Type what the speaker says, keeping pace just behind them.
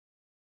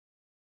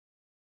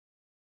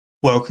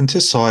Welcome to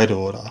Side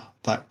Order,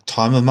 that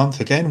time of month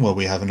again where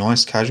we have a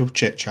nice casual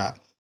chit chat.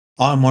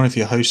 I'm one of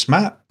your hosts,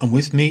 Matt, and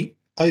with me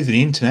over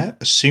the internet,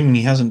 assuming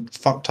he hasn't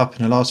fucked up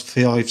in the last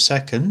 5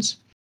 seconds,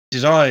 It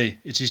is I.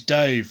 It is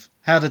Dave.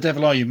 How the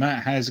devil are you,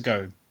 Matt? How's it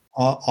going?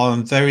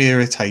 I'm very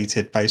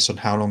irritated based on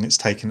how long it's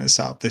taken to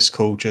set up this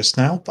call just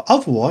now, but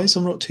otherwise,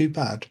 I'm not too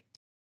bad.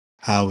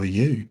 How are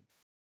you?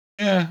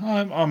 Yeah,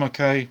 I'm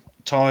okay.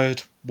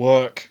 Tired,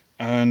 work,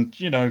 and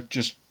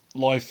just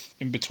life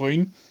in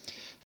between.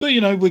 But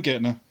we're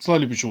getting there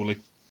slowly but surely.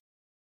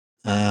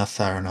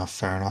 Fair enough,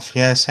 fair enough.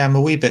 Yeah, see, I'm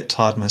a wee bit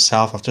tired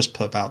myself. I've just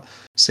put about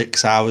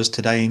 6 hours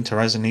today into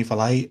Resident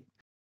Evil 8.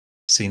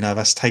 So,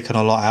 that's taken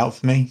a lot out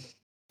of me.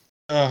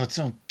 Oh,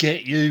 don't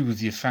get you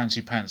with your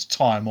fancy pants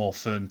time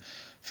off and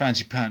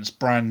fancy pants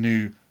brand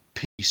new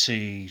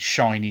PC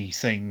shiny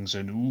things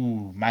and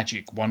ooh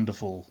magic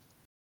wonderful.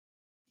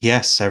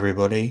 Yes,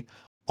 everybody,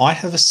 I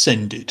have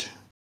ascended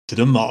to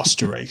the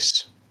master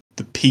race,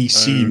 the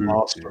PC Oh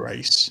master dear.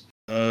 race.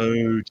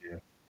 Oh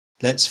dear.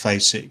 Let's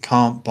face it, you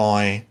can't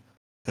buy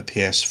a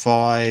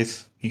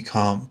PS5, you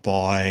can't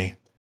buy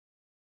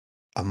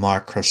a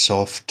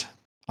Microsoft.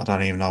 I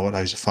don't even know what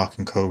those are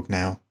fucking called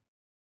now.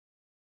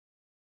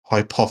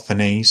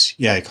 Hypothenes.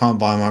 Yeah, you can't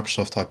buy a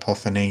Microsoft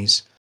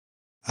Hypothenes.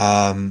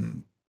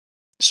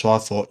 So I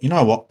thought, you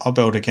know what, I'll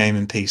build a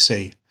gaming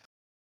PC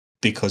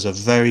because a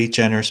very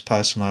generous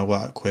person I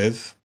work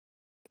with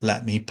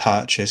let me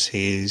purchase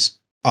his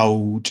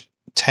old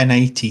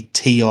 1080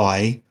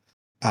 Ti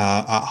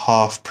at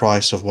half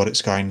price of what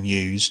it's going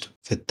used.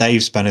 For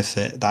Dave's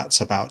benefit,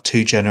 that's about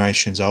 2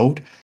 generations old.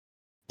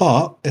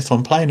 But if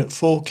I'm playing at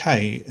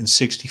 4K and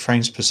 60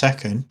 frames per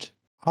second,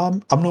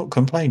 I'm not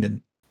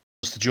complaining.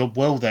 Does the job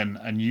well then,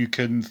 and you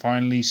can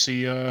finally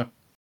see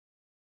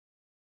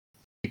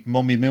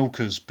mommy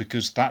milkers,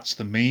 because that's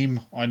the meme.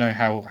 I know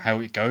how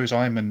it goes.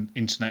 I'm an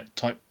internet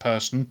type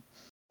person.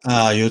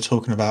 You're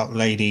talking about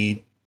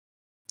Lady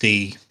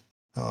D,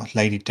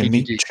 Lady ADD.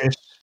 Demetrius.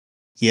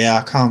 Yeah,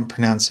 I can't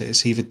pronounce it.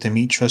 It's either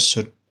Demetrius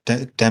or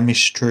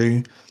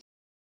Demistru.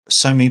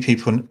 So many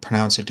people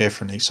pronounce it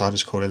differently, so I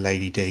just call it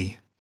Lady D.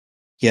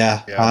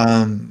 Yeah,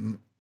 Yeah.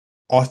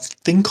 I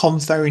think I'm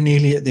very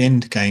nearly at the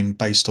end game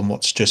based on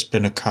what's just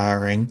been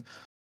occurring.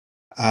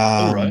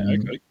 All right. Um,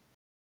 Okay.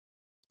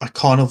 I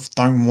kind of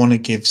don't want to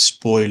give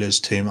spoilers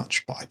too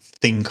much, but I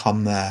think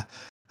I'm there,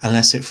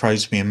 unless it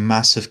throws me a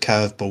massive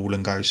curveball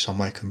and goes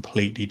somewhere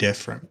completely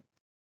different.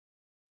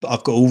 But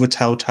I've got all the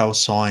telltale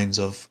signs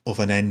of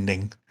an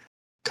ending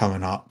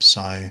coming up,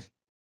 so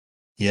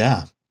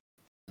yeah.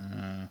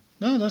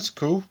 No, that's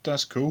cool.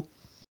 That's cool.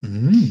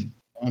 Mm.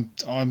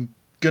 I'm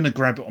gonna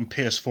grab it on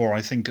PS4.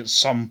 I think at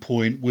some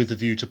point with a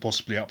view to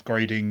possibly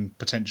upgrading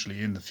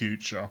potentially in the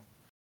future.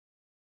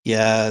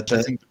 Yeah,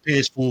 I think the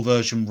PS4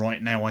 version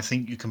right now, I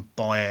think you can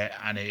buy it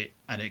and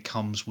it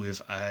comes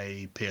with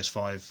a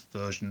PS5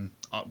 version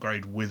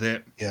upgrade with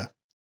it. yeah.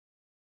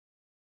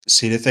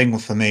 See, the thing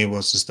for me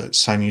is that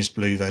Sony's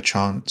blew their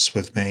chance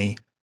with me.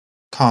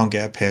 Can't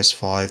get a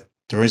PS5.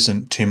 There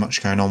isn't too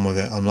much going on with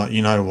it. I'm like,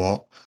 you know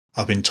what?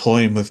 I've been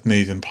toying with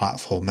moving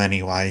platform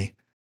anyway,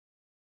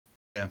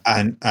 Yeah.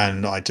 and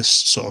I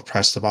just sort of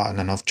pressed the button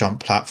and I've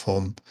jumped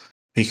platform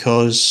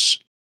because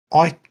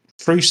I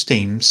through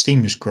Steam.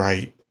 Steam is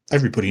great.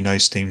 Everybody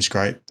knows Steam's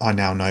great. I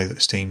now know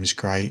that Steam is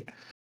great.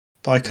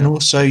 But I can Yeah.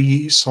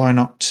 also sign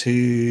up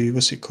to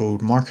what's it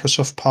called,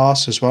 Microsoft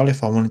Pass as well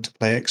if I wanted to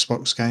play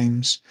Xbox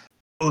games.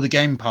 Oh, the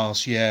Game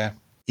Pass. Yeah.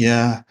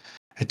 Yeah.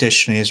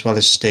 Additionally, as well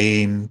as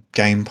Steam,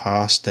 Game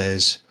Pass,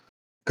 there's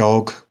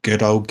GOG,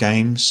 good old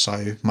games.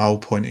 So my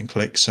old point and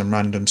clicks and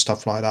random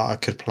stuff like that I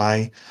could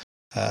play.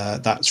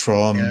 That's Yeah.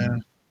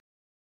 from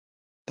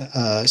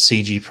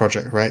CG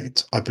Project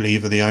Red, I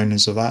believe, are the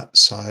owners of that.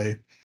 So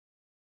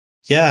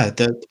yeah,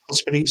 the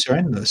possibilities are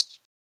endless.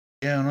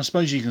 Yeah, and I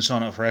suppose you can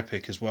sign up for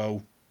Epic as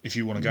well if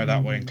you want to go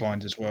that way Mm.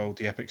 inclined as well.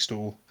 The Epic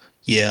Store.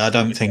 Yeah, I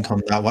don't think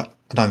I'm that way.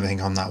 I don't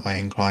think I'm that way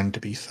inclined. To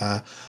be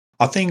fair,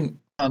 I think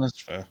Oh,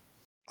 that's fair.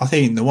 I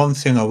think the one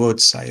thing I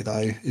would say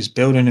though is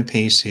building a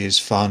PC is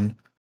fun,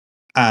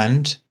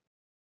 and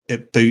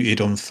it booted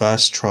on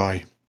first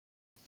try.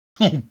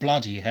 Oh,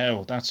 bloody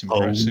hell, that's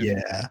Oh impressive.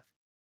 yeah,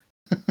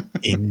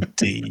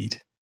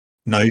 indeed.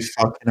 No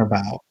fucking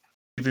about.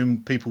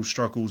 Giving people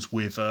struggles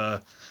with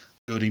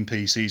building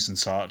PCs and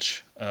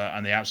such,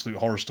 and the absolute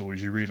horror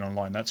stories you read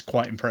online, that's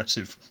quite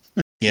impressive.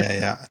 Yeah,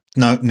 yeah.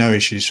 No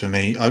issues for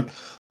me.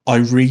 I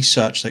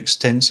researched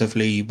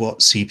extensively what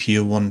CPU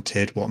I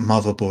wanted, what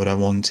motherboard I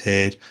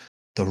wanted,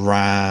 the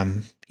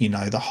RAM,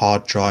 the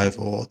hard drive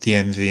or the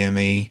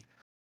NVMe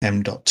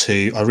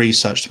M.2. I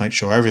researched to make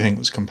sure everything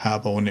was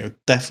compatible and it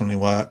would definitely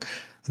work.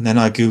 And then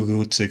I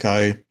Googled to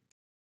go,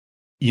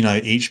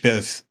 each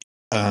bit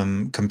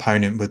of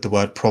component with the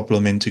word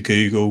problem into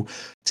Google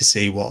to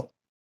see what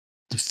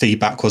the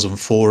feedback was on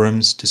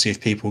forums, to see if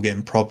people were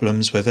getting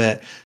problems with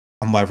it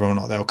and whether or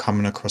not they were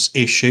coming across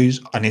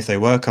issues. And if they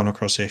were coming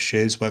across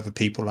issues, whether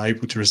people are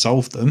able to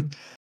resolve them.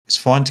 It's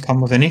fine to come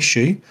with an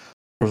issue,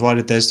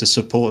 provided there's the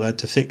support there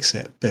to fix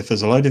it. But if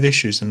there's a load of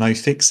issues and no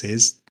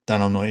fixes,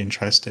 then I'm not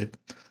interested.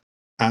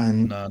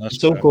 and No, that's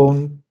it's all fair.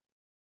 gone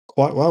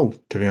quite well,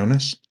 to be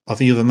honest.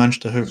 I've even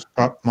managed to hook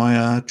up my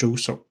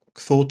DualShock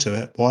 4 to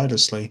it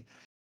wirelessly.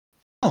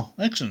 Oh,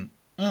 excellent.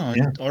 Oh,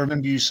 Yeah. I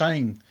remember you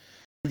saying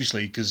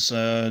previously, because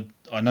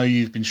I know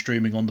you've been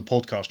streaming on the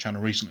podcast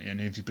channel recently, and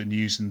if you've been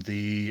using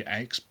the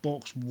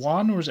Xbox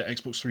One, or is it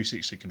Xbox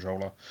 360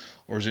 controller,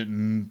 or is it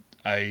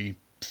a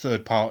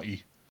third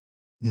party?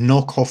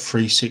 Knockoff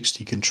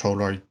 360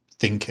 controller, I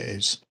think it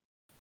is.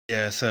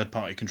 Yeah, third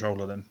party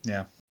controller then.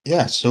 Yeah.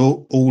 Yeah,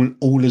 so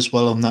all is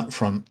well on that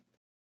front.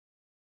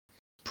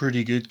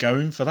 Pretty good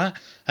going for that.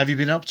 Have you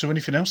been up to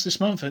anything else this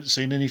month? Have you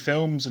seen any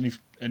films,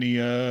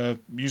 any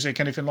music,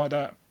 anything like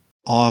that?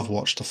 I've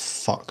watched a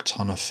fuck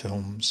ton of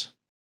films.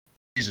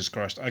 Jesus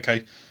Christ.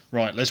 Okay,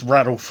 right. Let's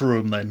rattle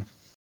through them then.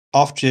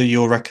 After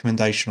your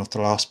recommendation of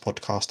the last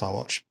podcast, I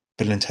watched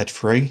Bill and Ted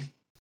 3.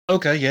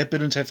 Okay, yeah.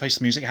 Bill and Ted Face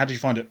the Music. How did you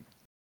find it?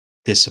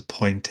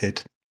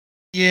 Disappointed.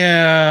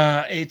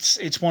 Yeah,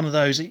 it's one of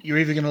those. You're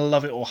either going to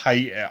love it or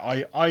hate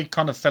it. I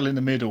kind of fell in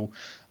the middle.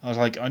 I was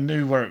like, I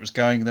knew where it was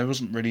going. There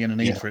wasn't really any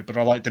need Yeah. for it, but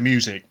I liked the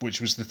music, which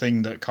was the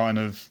thing that kind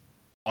of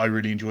I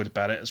really enjoyed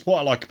about it. It's what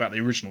I like about the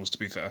originals. To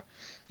be fair,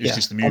 it's Yeah.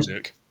 just the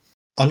music.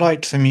 I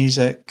liked the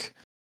music.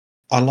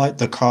 I liked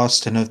the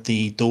casting of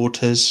the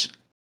daughters.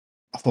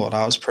 I thought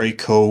that was pretty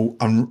cool.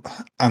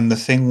 And the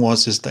thing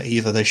was is that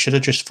either they should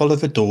have just followed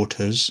the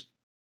daughters,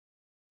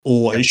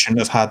 or Yep. it shouldn't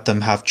have had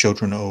them have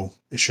children at all.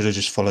 It should have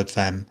just followed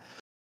them.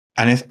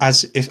 And if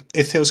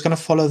it was going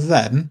to follow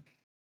them,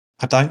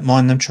 I don't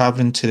mind them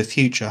traveling to the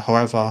future.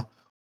 However,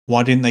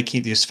 why didn't they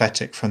keep the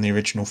aesthetic from the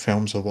original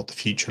films of what the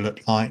future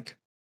looked like?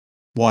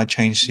 Why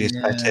change the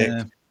aesthetic?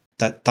 Yeah.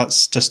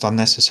 That's just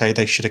unnecessary.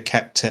 They should have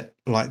kept it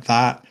like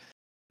that.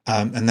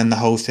 And then the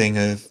whole thing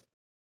of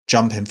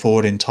jumping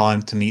forward in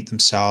time to meet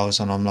themselves,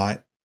 and I'm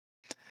like,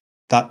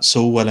 that's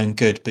all well and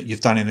good, but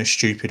you've done it in a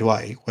stupid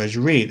way. Whereas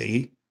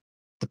really,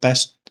 the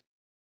best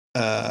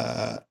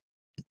uh,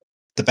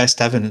 the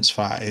best evidence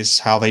for that is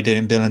how they did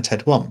in Bill and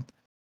Ted 1.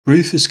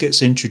 Rufus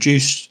gets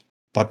introduced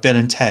by Bill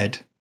and Ted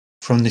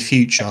from the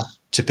future Yes.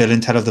 to Bill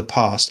and Ted of the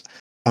past,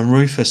 and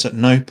Rufus at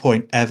no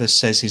point ever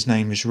says his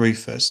name is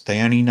Rufus.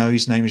 They only know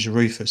his name is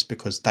Rufus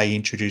because they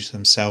introduce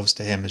themselves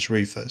to him as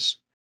Rufus.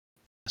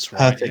 That's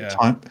right. Perfect Yeah.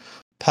 time,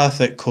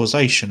 perfect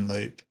causation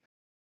loop.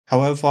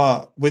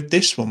 However, with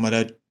this one, where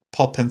they're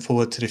popping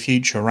forward to the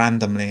future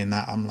randomly in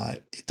that, I'm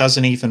like, it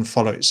doesn't even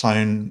follow its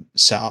own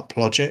setup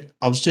logic.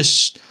 I was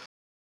just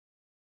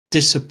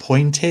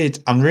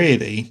disappointed, and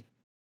really,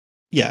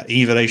 yeah,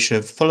 either they should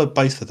have followed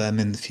both of them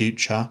in the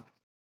future,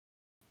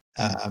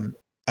 um,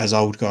 as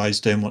old guys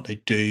doing what they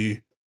do,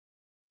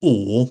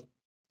 or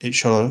it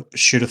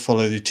should have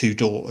followed the two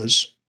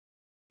daughters.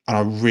 And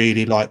I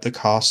really liked the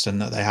casting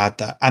that they had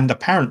there. And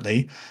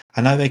apparently,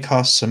 I know they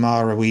cast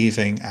Samara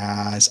Weaving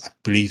as, I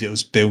believe it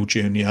was Bill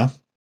Jr.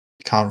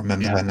 Can't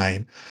remember Yeah. her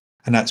name.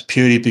 And that's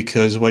purely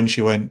because when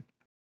she went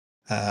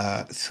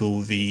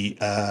through the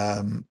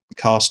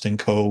casting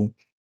call,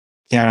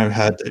 Keanu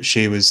heard that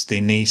she was the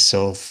niece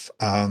of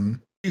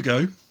You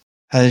go.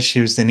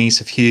 she was the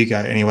niece of Hugo,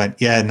 and he went,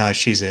 "Yeah, no,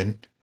 she's in."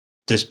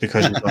 Just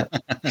because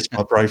he's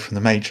my bro from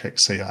the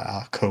Matrix. So you're like,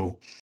 ah, cool.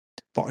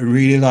 But I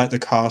really like the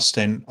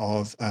casting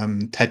of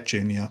Ted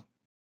Jr.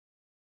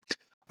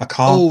 I can't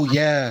Oh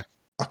yeah.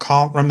 I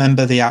can't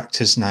remember the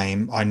actor's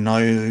name. I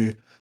know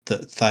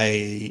that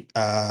they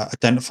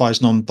identify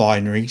as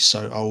non-binary,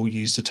 so I'll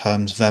use the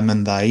terms them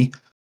and they.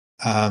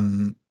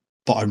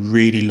 But I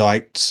really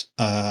liked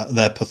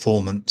their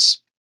performance.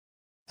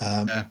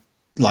 Um, Yeah.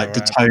 like the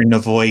They're, tone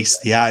of voice,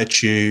 the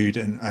attitude,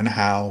 and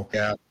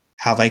yeah.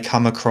 how they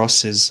come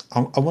across as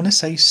I want to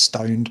say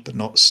stoned, but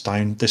not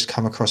stoned. This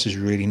come across as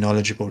really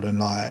knowledgeable and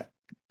like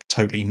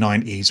totally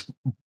 90s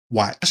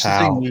whacked That's the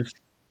thing out. with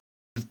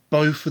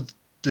both of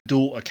the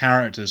daughter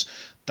characters.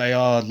 They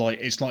are like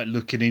it's like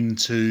looking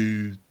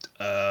into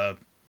uh,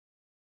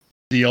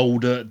 the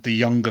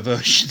younger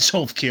versions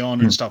of Keanu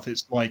and Mm. stuff.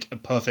 It's like a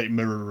perfect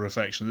mirror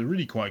reflection. They're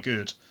really quite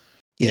good.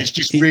 Yeah, It's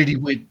just really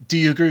weird. Do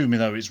you agree with me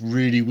though? It's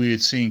really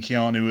weird seeing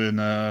Keanu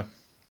and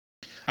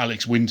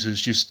Alex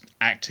Winters just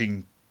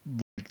acting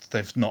like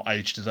they've not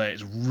aged today.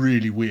 It's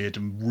really weird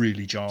and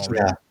really jarring.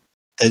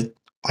 yeah.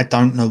 I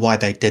don't know why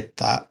they did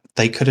that.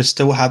 They could have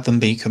still had them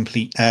be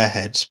complete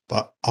airheads,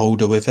 but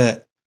older with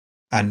it.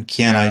 And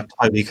Yeah, Keanu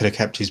totally could have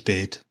kept his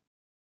beard.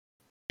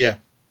 yeah.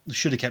 They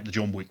should have kept the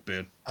John Wick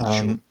beard for sure.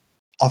 Um,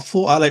 I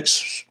thought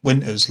Alex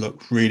Winters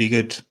looked really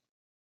good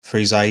for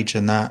his age,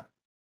 and that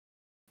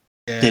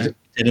Yeah,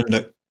 didn't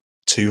look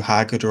too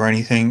haggard or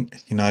anything.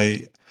 You know,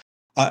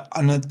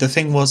 and the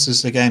thing was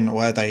is again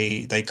where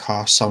they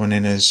cast someone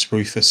in as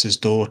Rufus's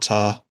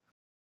daughter.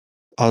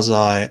 I was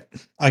like,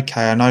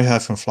 okay, I know her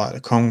from Flight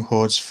of the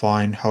Conchords,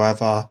 fine.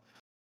 However,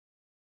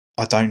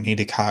 I don't need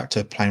a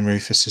character playing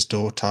Rufus's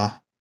daughter,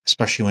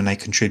 especially when they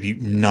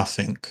contribute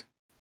nothing.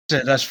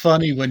 that's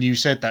funny when you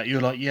said that.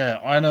 You're like, yeah,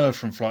 I know her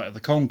from Flight of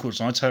the Conchords.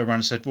 And I turned around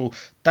and said, well,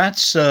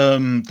 that's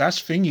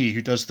Thingy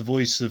who does the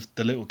voice of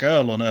the little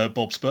girl on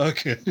Bob's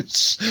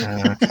Burgers.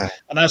 Okay,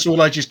 And that's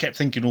all I just kept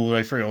thinking all the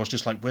way through. I was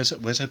just like, where's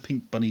her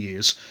pink bunny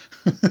ears?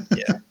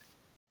 yeah.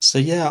 So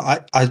yeah,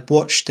 I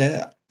watched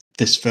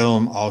this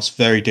film. I was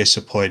very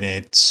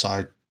disappointed.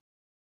 So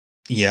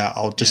yeah,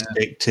 I'll just Yeah,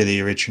 stick to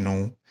the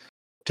original.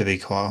 To be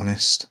quite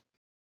honest.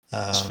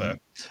 that's fair.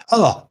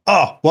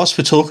 Whilst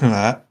we're talking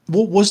about it,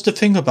 what was the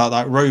thing about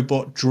that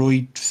robot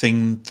droid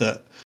thing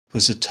that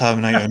was a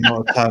Terminator,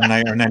 not a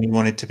Terminator, and then he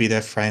wanted to be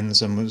their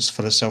friends and was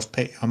full of self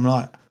pity? I'm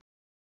like,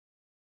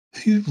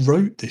 who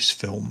wrote this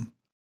film?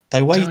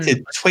 They waited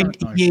I don't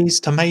 20 know. years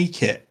to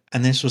make it,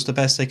 and this was the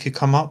best they could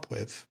come up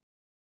with.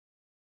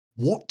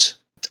 What?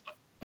 I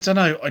don't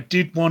know. I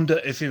did wonder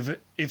if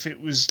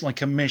it was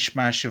like a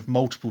mishmash of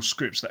multiple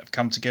scripts that have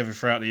come together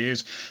throughout the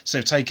years. So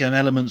they've taken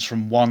elements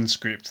from one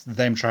script,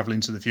 them traveling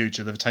to the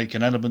future. They've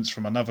taken elements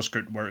from another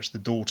script where it's the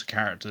daughter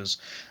characters,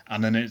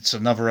 and then it's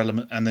another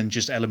element, and then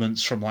just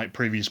elements from like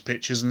previous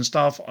pictures and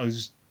stuff. I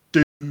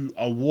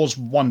was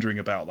wondering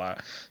about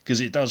that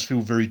because it does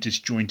feel very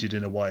disjointed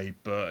in a way.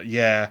 But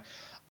yeah,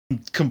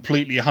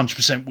 completely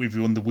 100% with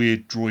you on the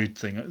weird droid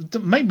thing.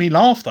 It made me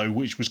laugh though,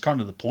 which was kind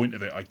of the point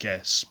of it, I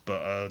guess.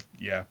 But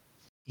yeah.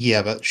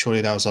 Yeah, but surely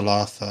that was a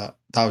laugh. That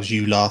was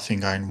you laughing,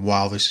 going,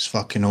 "Wow, this is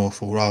fucking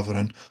awful," rather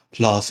than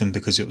laughing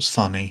because it was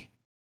funny.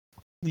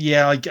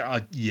 Yeah,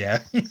 yeah.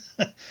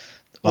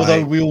 Although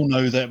Like, we all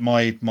know that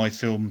my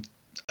film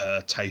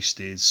taste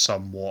is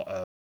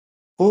somewhat,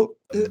 well,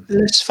 um,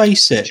 let's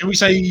face it, shall we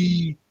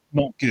say,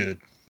 not good.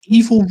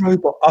 evil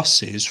robot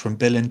us's from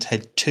Bill and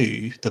Ted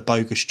 2, The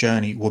Bogus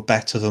Journey, were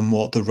better than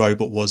what the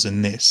robot was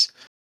in this.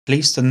 At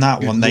least in that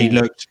Good one, they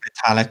lord. looked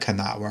metallic and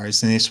that,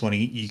 whereas in this one,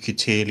 you could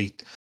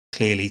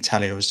clearly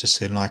tell it was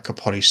just in like a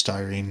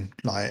polystyrene,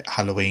 like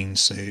Halloween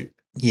suit.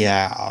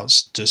 Yeah, I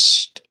was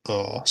just,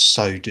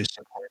 so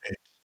disappointed.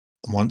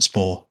 And once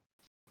more,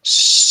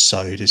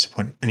 so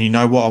disappointed. And you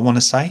know what I want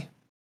to say?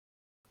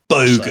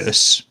 Say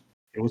Bogus.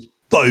 It was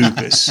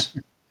bogus.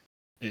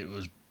 it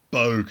was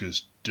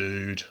bogus,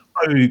 dude.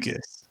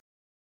 Bogus.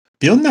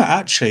 Beyond that,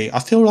 actually, I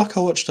feel like I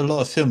watched a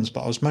lot of films,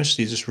 but I was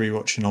mostly just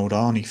rewatching old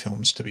Arnie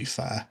films, to be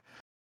fair.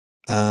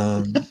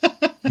 I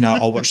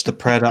watched The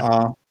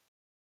Predator,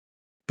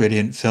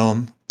 brilliant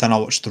film. Then I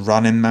watched The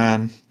Running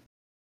Man,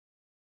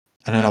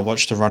 and then I Yeah.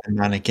 watched The Running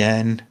Man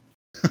again.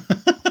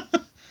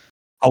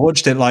 I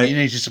watched it You like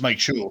needed to make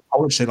sure.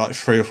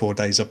 3 or 4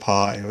 days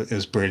apart. It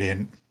was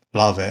brilliant.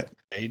 Love it.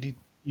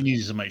 You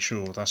needed to make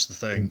sure. That's the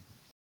thing.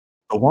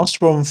 But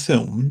whilst we're on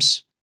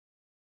films,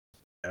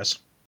 Yes.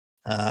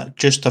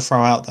 just to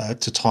throw out there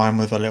to time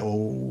with a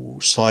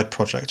little side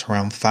project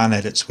around fan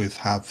edits we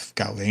have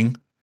going,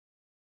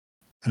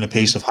 and a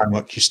piece of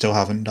homework you still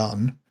haven't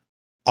done.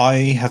 I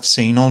have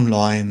seen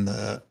online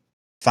the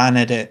fan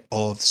edit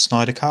of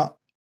Snyder Cut,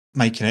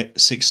 making it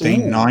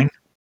 16:9. Ooh.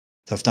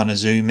 They've done a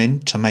zoom in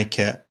to make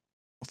it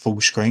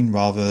full screen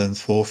rather than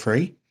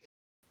 4:3.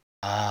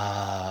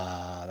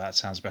 Ah, that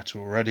sounds better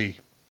already.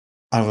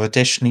 I've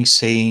additionally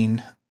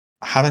seen,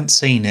 I haven't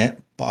seen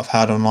it, but I've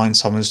heard online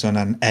someone's done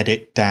an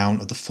edit down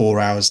of the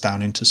 4 hours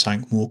down into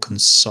something more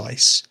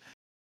concise.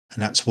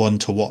 And that's one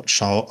to watch.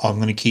 So I'm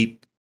going to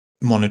keep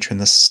monitoring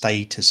the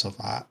status of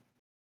that.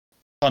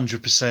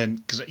 100%.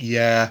 Because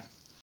yeah,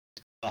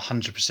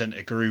 100%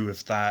 agree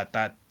with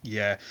that.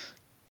 Yeah.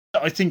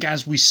 I think,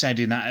 as we said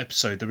in that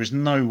episode, there is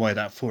no way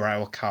that 4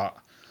 hour cut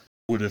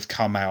would have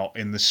come out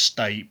in the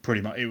state.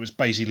 Pretty much, it was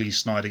basically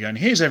Snyder going,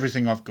 "Here's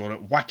everything I've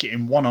got. Whack it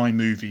in one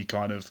iMovie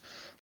kind of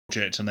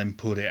project, and then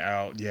put it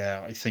out."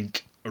 Yeah, I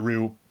think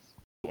a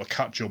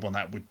cut job on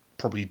that would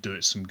probably do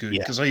it some good. Yeah.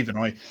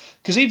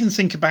 Because even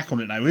thinking back on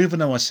it now, even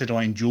though I said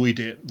I enjoyed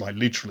it, like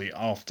literally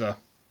after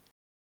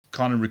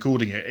kind of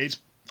recording it,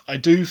 I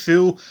do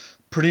feel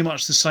pretty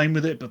much the same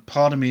with it, but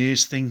part of me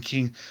is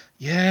thinking,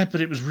 yeah, but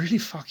it was really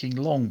fucking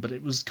long, but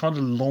it was kind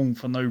of long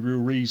for no real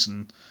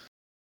reason.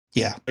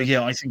 Yeah. But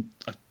yeah, I think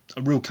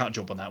a real cut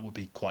job on that would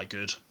be quite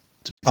good,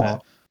 to be fair.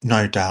 Oh,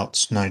 no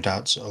doubts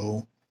at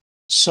all.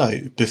 So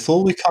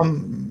before we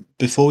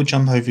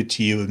jump over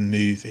to you and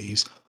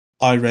movies,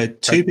 I read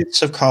Okay. 2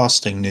 bits of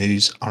casting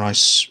news and I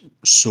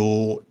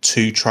saw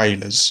 2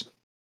 trailers.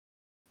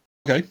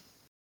 Okay.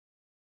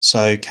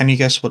 So can you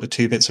guess what the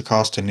 2 bits of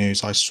casting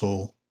news I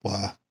saw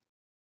were?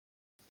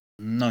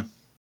 No.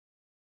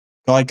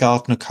 Guy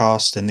Gardner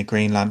cast in the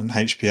Green Lantern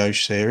HBO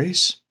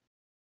series.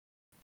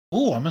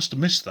 Oh, I must have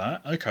missed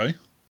that. Okay.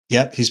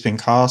 Yep, he's been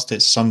cast.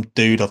 It's some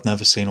dude I've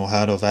never seen or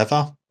heard of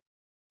ever.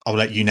 I'll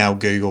let you now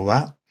Google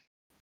that.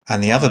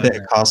 And the other bit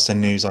of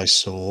casting news I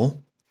saw,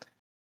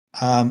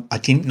 I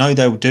didn't know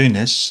they were doing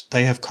this.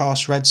 They have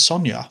cast Red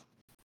Sonja.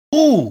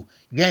 Oh,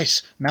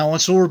 yes. Now I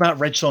saw about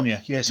Red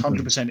Sonja. Yes,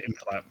 100% in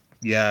for that.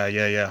 Yeah,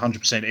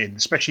 100% in.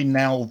 Especially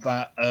now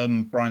that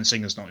Bryan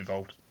Singer's not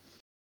involved.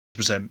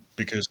 100%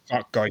 because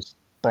fuck guys,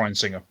 Bryan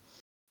Singer.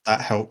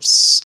 That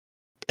helps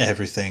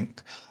everything.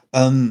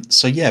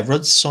 So yeah,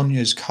 Red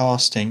Sonja's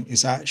casting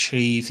is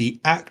actually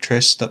the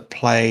actress that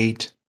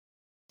played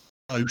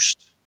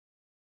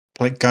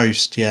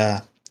Ghost,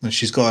 yeah. And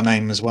she's got a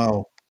name as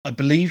well. I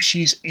believe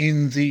she's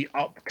in the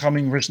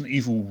upcoming Resident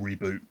Evil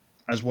reboot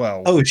as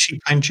well. Oh, is she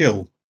playing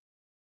Jill?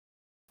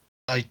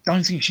 I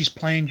don't think she's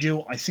playing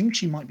Jill. I think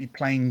she might be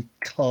playing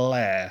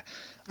Claire.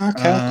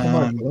 Okay, I'll come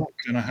over that.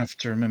 Gonna have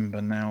to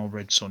remember now.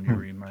 Red Sonja Hmm.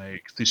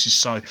 remake. This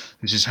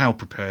is how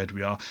prepared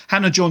we are.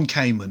 Hannah John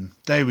Kamen.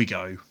 There we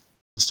go.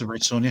 That's the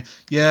Red Sonja.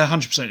 Yeah,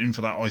 100% in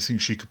for that. I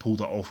think she could pull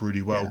that off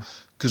really well.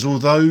 Because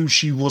although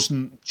she was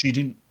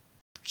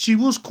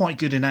quite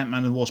good in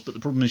Ant-Man and the Wasp, but the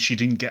problem is she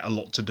didn't get a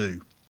lot to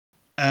do.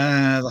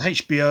 The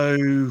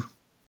HBO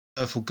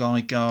for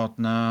Guy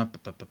Gardner.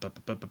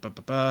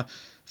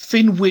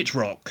 Finn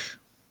Wittrock.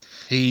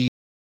 He's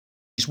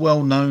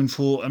well known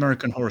for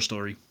American Horror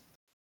Story.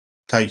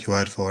 Take your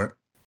word for it.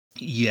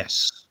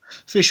 Yes.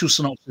 Official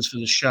synopsis for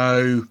the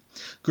show.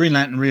 Green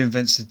Lantern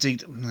reinvents the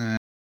deep.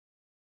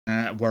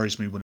 It worries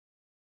me when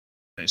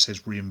it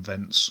says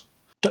reinvents.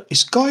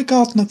 Is Guy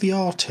Gardner the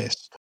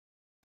artist?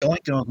 Guy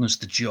Gardner's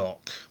the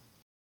jock.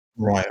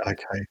 Right,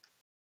 okay.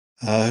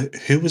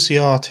 Who was the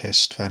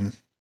artist then?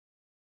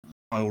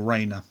 Kyle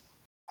Rayner.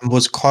 And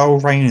was Kyle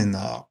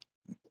Rayner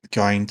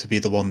going to be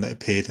the one that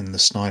appeared in the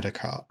Snyder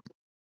Cut?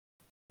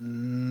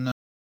 No,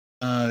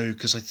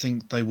 because I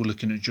think they were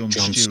looking at John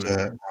Jon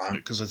Stewart. Right.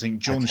 Because I think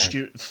John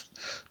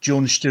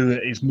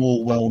Stewart is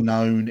more well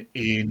known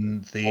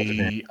in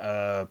the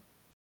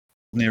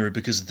era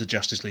because of the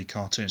Justice League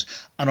cartoons.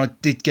 And I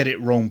did get it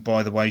wrong,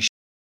 by the way.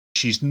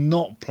 She's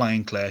not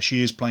playing Claire.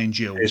 She is playing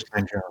Jill.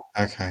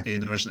 Okay.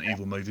 In the Resident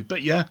Evil movie.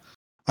 But yeah.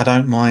 I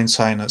don't mind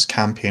saying that's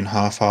campy and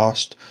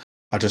half-assed.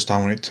 I just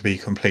don't want it to be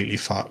completely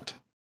fucked.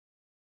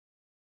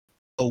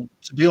 Oh,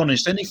 to be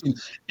honest,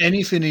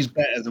 anything is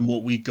better than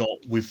what we got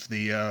with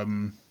the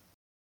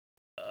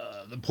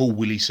Paul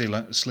Willie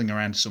Slinger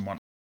Anderson one.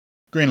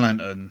 Green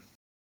Lantern.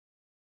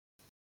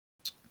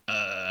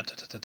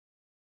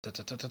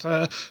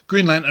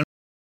 Green Lantern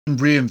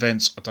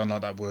reinvents. I don't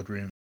like that word.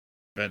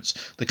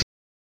 Reinvents the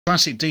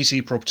classic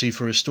DC property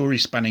for a story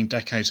spanning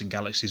decades and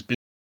galaxies.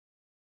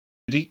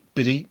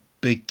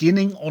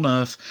 Beginning on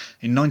Earth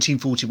in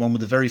 1941 with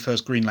the very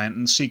first Green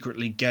Lantern,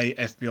 secretly gay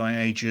FBI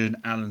agent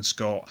Alan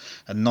Scott,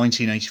 and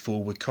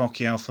 1984 with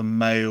cocky alpha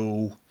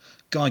male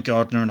Guy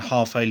Gardner and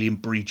half-alien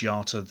Bree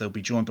Jarta. They'll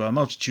be joined by a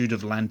multitude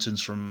of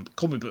lanterns from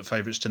comic book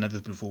favourites to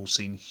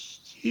never-before-seen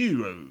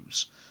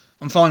heroes.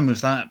 I'm fine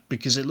with that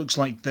because it looks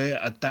like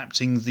they're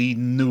adapting the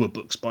newer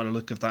books by the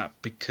look of that,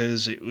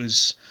 because it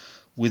was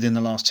within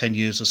the last 10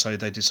 years or so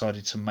they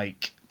decided to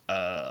make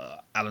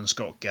Alan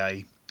Scott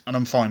gay, and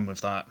I'm fine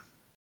with that.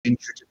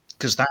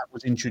 Because that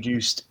was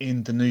introduced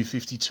in the New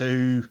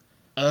 52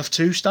 Earth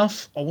 2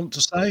 stuff, I want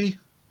to say.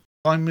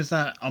 Fine with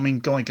that. I mean,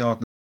 Guy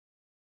Gardner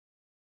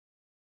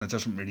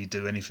doesn't really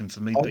do anything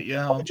for me, but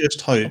yeah, I just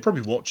hope I'll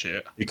probably watch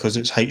it. Because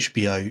it's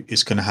HBO,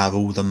 it's going to have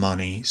all the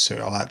money, so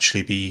it'll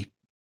actually be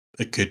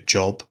a good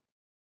job.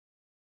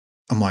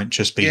 It might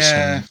just be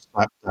some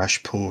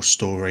backlash, poor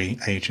story,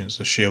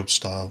 Agents of S.H.I.E.L.D.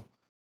 style.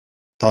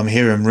 But I'm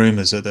hearing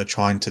rumours that they're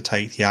trying to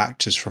take the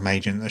actors from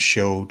Agents of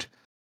S.H.I.E.L.D.,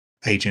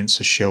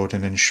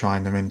 and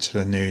enshrine them into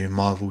the new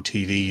Marvel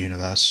TV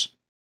universe.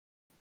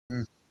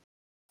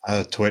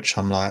 To which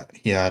I'm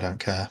like, yeah, I don't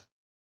care.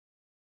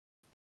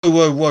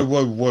 Whoa.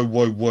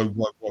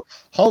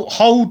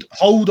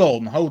 Hold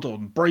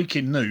on.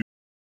 Breaking news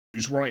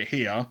right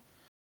here.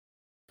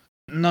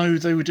 No,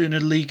 they were doing a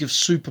League of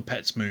Super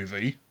Pets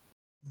movie.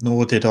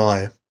 Nor did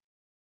I.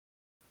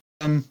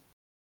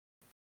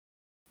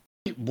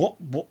 What?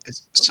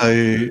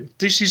 So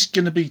this is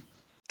going to be...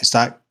 Is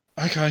that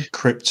okay?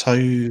 Crypto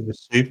the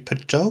Super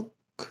Dog?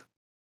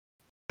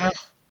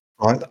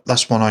 Right,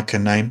 that's one I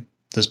can name.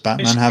 Does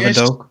Batman have a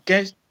dog?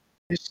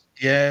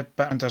 Yeah,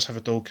 Batman does have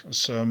a dog.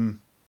 It's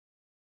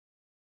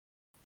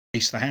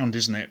Ace the Hound,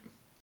 isn't it?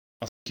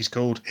 I think he's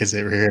called. Is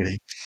it really?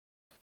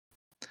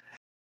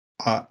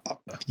 Yeah.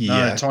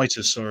 No,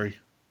 Titus, sorry.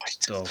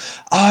 Dog.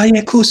 Yeah,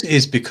 of course it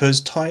is,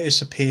 because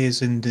Titus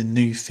appears in the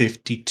New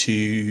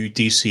 52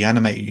 DC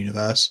animated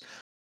universe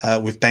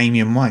with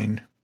Damian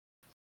Wayne.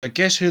 I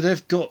guess who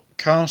they've got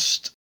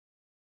cast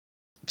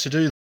to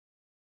do?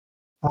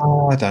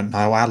 Oh, I don't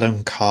know.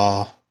 Alan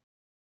Carr.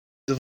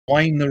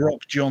 Dwayne The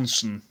Rock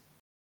Johnson.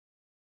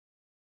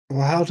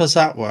 Well, how does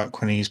that work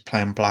when he's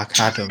playing Black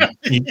Adam?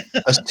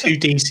 There's two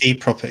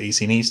DC properties.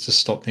 He needs to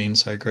stop being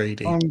so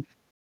greedy. I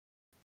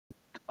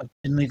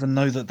didn't even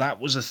know that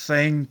was a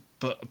thing,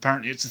 but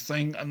apparently it's a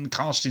thing, and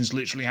casting's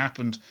literally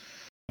happened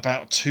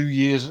about 2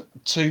 years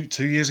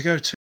ago,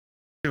 2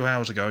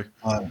 hours ago.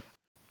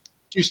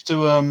 Just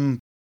to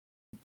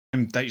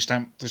date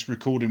stamp this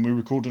recording, we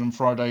recorded on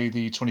Friday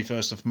the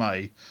 21st of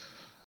May.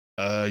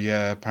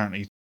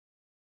 Apparently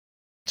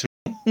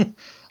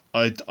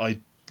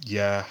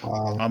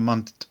I'm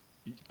on.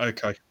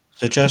 Okay.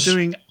 So just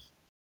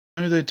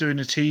they're doing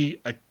a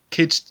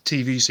kids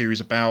TV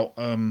series about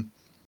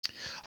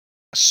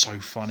so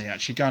funny,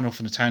 actually, going off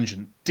on a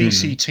tangent.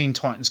 DC Teen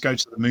Titans Go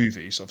to the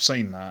Movies. I've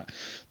seen that.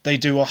 They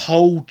do a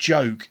whole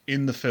joke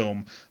in the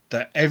film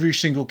that every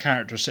single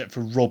character except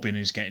for Robin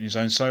is getting his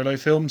own solo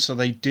film. So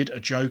they did a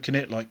joke in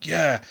it, like,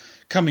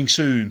 coming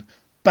soon,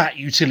 Bat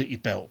Utility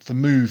Belt, the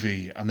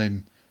movie, and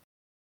then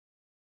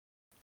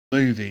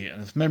movie.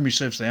 And if memory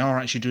serves, they are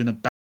actually doing a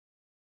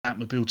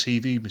Batmobile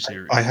TV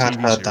series. I had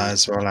heard that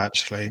as well,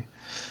 actually.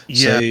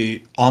 Yeah. So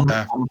I'm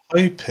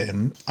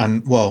hoping,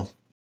 and well,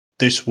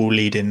 this will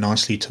lead in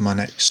nicely to my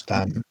next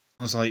I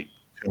was like,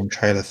 film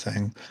trailer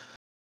thing.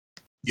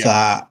 Yeah.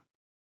 That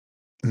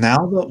now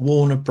that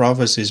Warner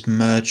Brothers is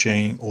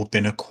merging or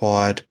been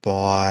acquired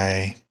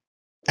by,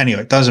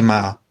 anyway, it doesn't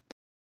matter.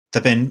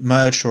 They've been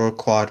merged or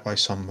acquired by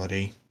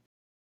somebody,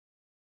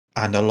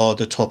 and a lot of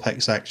the top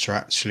execs are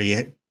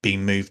actually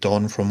being moved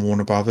on from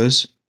Warner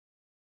Brothers.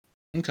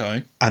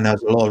 okay. And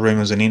there's a lot of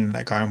rumors on the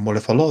internet going, well,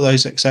 if a lot of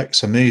those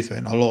execs are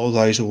moving, a lot of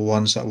those are the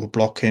ones that were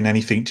blocking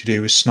anything to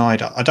do with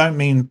Snyder. I don't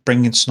mean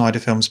bringing Snyder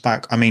films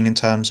back. I mean in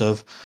terms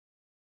of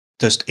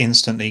just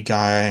instantly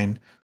going,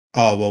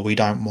 oh, well, we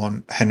don't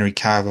want Henry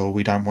Cavill.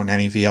 We don't want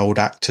any of the old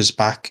actors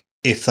back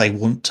if they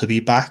want to be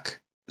back.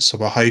 So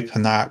we're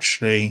hoping that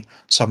actually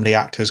some of the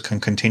actors can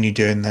continue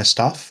doing their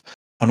stuff.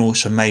 And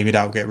also maybe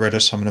that'll get rid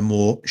of some of the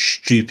more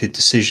stupid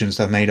decisions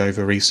they've made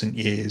over recent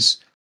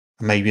years.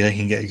 And maybe they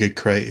can get a good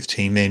creative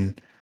team in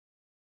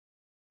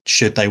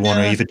should they want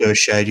to either do a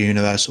shared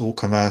universe or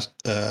converse,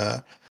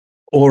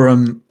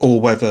 or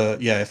whether,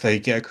 if they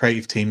get a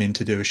creative team in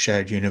to do a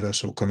shared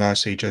universe or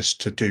conversely just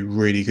to do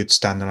really good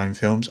standalone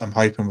films. I'm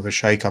hoping with a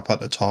shake up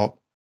at the top,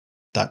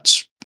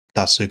 that's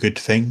a good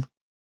thing.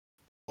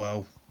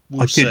 Well,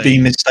 I could be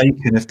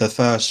mistaken if the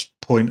first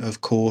point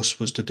of course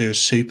was to do a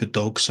Super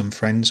Dogs and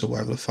Friends or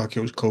whatever the fuck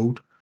it was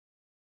called.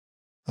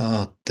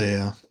 Oh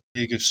dear.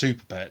 League of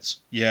Super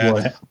Pets. Yeah,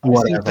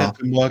 Whatever.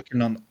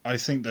 I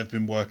think they've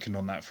been working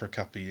on that for a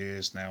couple of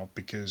years now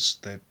because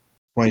they're.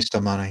 Waste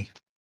of money.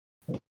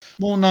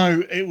 Well,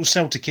 no, it will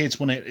sell to kids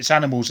when it's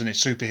animals and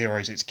it's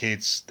superheroes, it's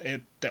kids.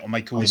 That'll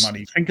make all the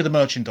money. Think of the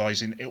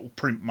merchandising; it will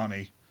print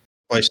money.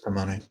 Waste of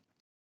money.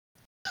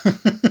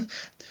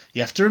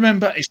 You have to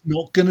remember, it's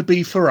not going to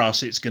be for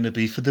us. It's going to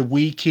be for the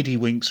wee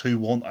kiddywinks who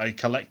want a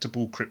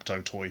collectible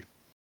crypto toy.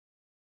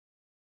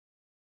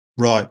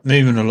 Right,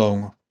 moving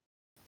along.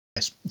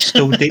 Yes.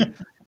 Still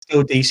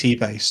DC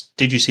based.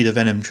 Did you see the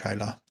Venom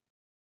trailer?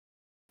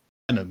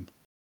 Venom.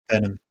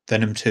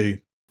 Venom 2.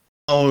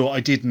 Oh, I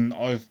didn't.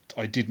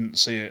 I didn't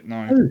see it.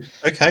 No.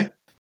 Oh, okay.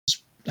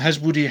 Has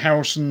Woody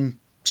Harrelson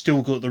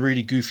still got the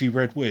really goofy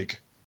red wig?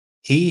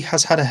 He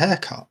has had a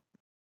haircut.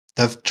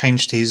 They've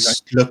changed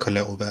his look a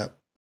little bit.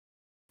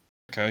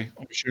 Okay,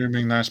 I'm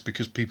assuming that's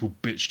because people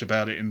bitched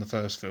about it in the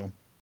first film.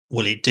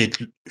 Well, it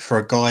did for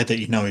a guy that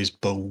is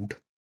bald.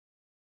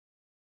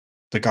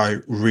 The guy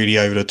really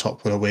over the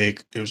top with a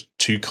wig. It was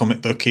too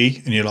comic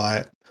booky, and you're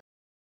like,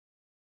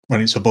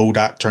 when it's a bald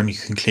actor and you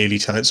can clearly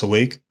tell it's a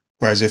wig.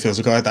 Whereas if it was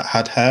a guy that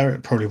had hair,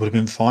 it probably would have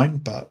been fine.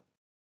 But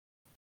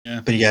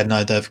yeah,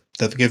 no, they've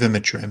given him a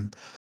trim.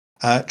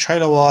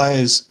 Trailer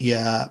wise,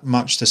 yeah,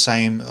 much the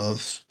same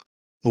of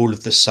all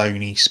of the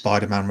Sony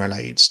Spider-Man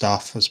related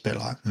stuff. Was a bit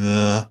like,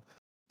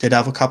 did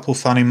have a couple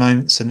funny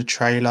moments in the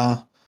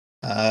trailer.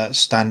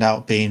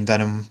 Standout being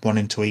Venom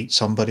wanting to eat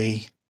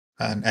somebody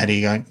and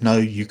Eddie going, no,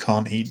 you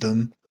can't eat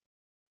them.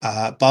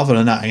 But other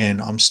than that, again,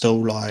 I'm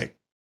still like,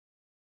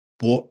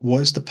 what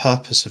is the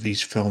purpose of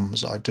these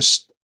films?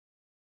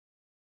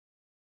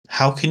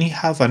 How can you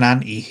have an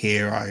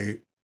anti-hero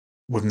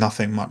with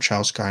nothing much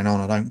else going on?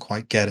 I don't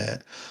quite get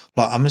it.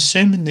 Like, I'm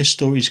assuming this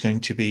story is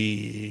going to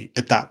be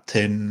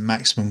adapting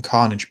Maximum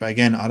Carnage, but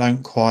again, I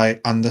don't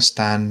quite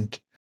understand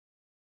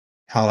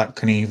how that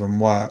can even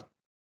work.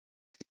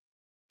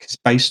 Because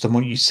based on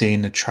what you see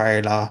in the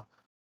trailer,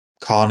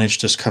 Carnage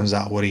just comes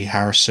out of Woody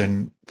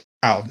Harrelson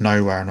out of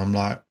nowhere, and I'm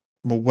like,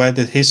 well, where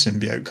did his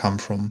symbiote come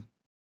from?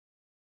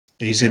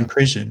 He's in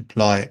prison.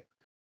 Like,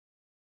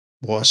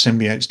 what are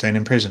symbiotes doing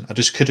in prison? I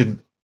just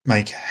couldn't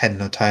make head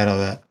nor tail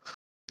of it.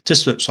 It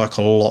just looks like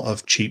a lot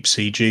of cheap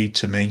CG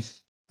to me.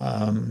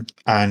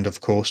 And of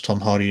course, Tom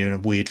Hardy in a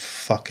weird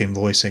fucking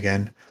voice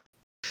again.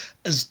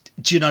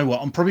 Do you know what?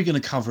 I'm probably going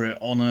to cover it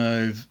on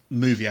a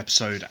movie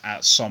episode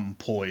at some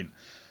point.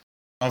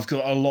 I've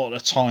got a lot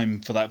of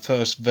time for that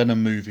first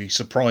Venom movie,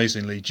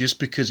 surprisingly, just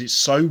because it's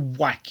so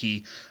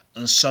wacky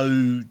and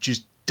so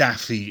just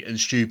daffy and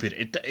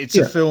stupid. It's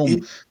a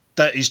film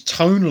that is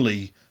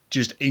tonally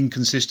just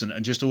inconsistent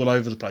and just all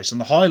over the place. And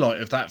the highlight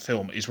of that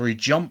film is where he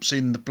jumps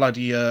in the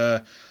bloody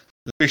the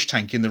fish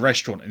tank in the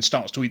restaurant and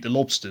starts to eat the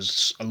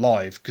lobsters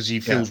alive because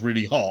he feels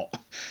really hot.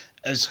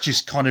 It's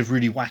just kind of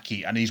really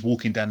wacky, and he's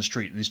walking down the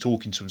street and he's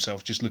talking to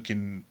himself, just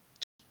looking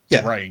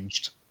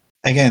deranged.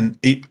 Again,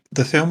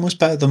 the film was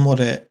better than what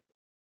it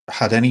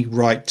had any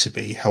right to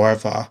be.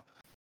 However,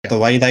 the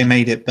way they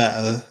made it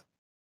better,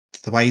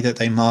 the way that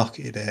they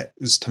marketed it,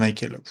 was to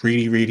make it look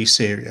really, really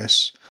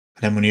serious.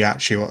 And then when you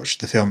actually watch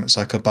the film, it's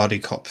like a buddy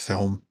cop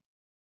film.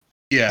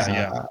 You're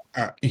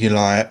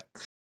like,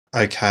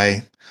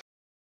 okay,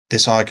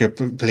 this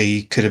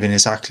arguably could have been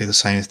exactly the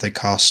same if they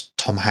cast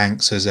Tom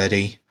Hanks as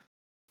Eddie.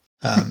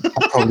 I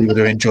probably would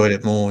have enjoyed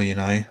it more,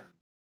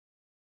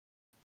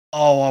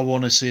 Oh, I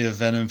want to see a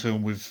Venom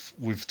film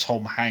with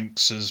Tom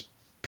Hanks as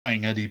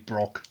playing Eddie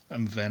Brock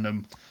and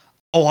Venom.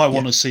 Oh, I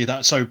want to see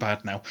that so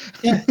bad now.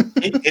 Yeah,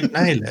 it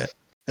nailed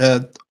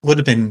it.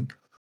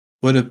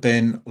 Would have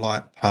been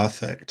like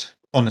perfect.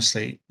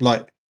 Honestly,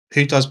 like,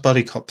 who does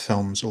buddy cop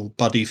films or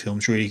buddy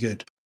films really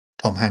good?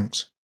 Tom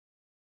Hanks.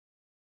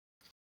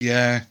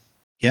 Yeah.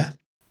 Yeah.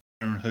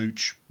 Aaron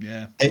Hooch.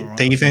 Yeah. They, All right.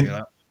 they I can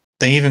even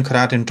they even could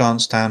add him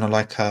dance down on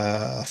like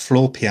a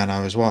floor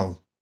piano as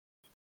well.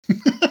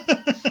 get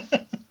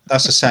that.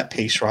 That's a set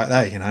piece right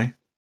there, you know.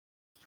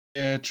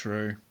 Yeah,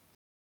 true.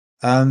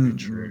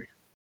 True.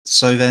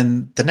 So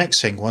then the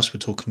next thing, whilst we're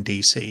talking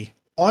DC,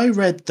 I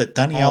read that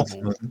Danny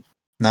Marvel. Elfman.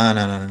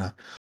 No.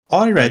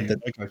 I read No, that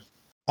okay.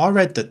 I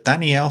read that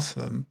Danny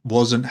Elfman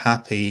wasn't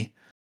happy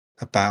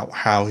about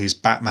how his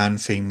Batman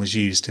theme was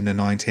used in the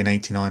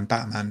 1989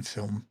 Batman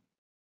film.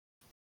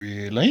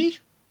 Really?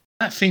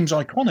 That theme's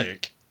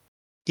iconic.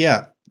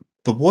 Yeah,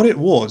 but what it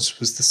was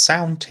the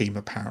sound team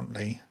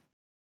apparently.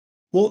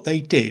 What they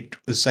did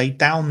was they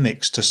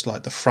downmixed just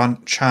like the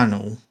front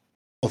channel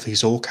of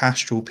his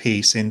orchestral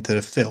piece into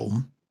the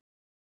film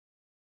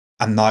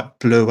and like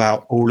blew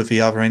out all of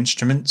the other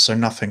instruments so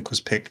nothing was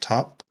picked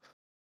up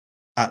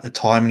at the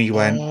time. And he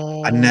went,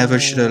 I never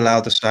should have Oh.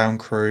 allowed the sound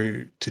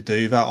crew to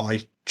do that.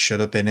 I should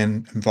have been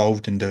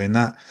involved in doing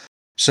that.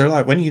 So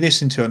like when you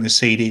listen to it on the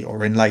CD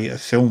or in later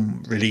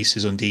film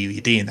releases on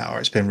DVD now, or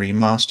it's been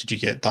remastered, you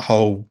get the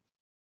whole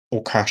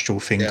orchestral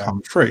thing Yeah.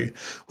 come through,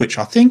 which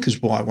I think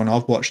is why when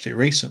I've watched it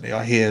recently,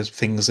 I hear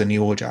things in the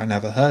audio I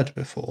never heard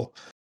before.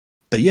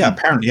 But yeah,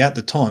 apparently at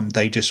the time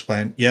they just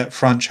went, yeah,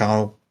 front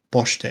channel,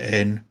 washed it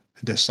in,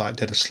 and just like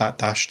did a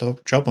slapdash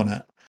job on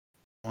it.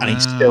 And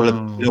he's still a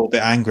Wow. little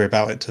bit angry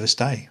about it to this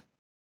day.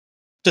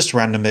 Just a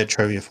random bit of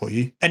trivia for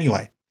you.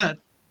 Anyway.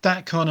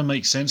 That kind of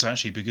makes sense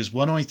actually, because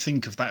when I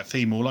think of that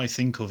theme, all I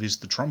think of is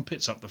the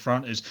trumpets up the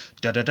front is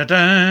da da da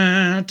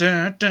da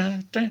da da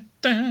da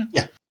da.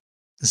 Yeah,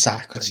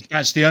 exactly.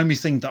 That's the only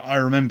thing that I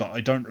remember.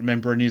 I don't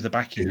remember any of the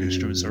backing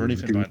instruments or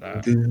anything like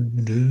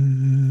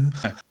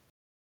that.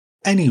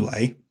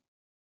 Anyway,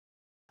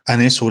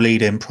 and this will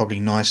lead in probably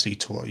nicely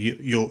to what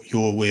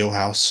your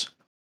wheelhouse.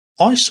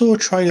 I saw a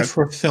trailer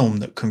for a film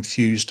that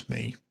confused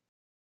me.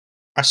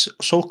 I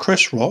saw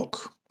Chris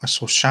Rock. I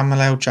saw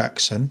Samuel L.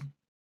 Jackson.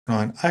 And I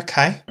went,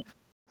 okay.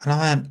 And I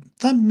went,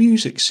 that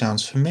music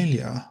sounds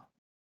familiar.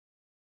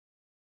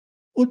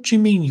 What do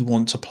you mean you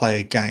want to play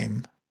a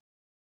game?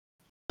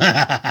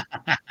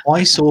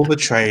 I saw the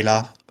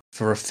trailer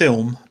for a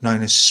film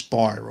known as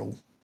Spiral.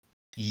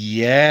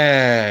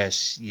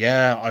 Yes,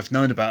 yeah, I've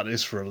known about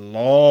this for a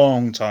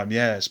long time.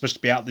 Yeah, it's supposed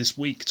to be out this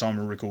week, time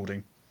of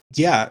recording.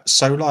 Yeah,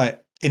 so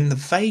like in the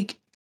vague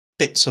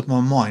bits of my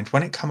mind,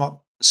 when it come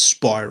up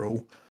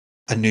Spiral,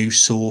 a new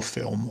Saw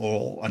film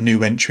or a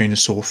new entry in the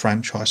Saw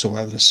franchise or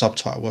whatever the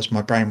subtitle was,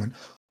 my brain went,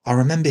 I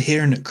remember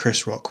hearing that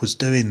Chris Rock was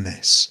doing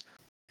this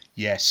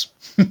Yes.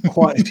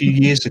 quite a few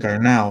years ago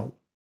now.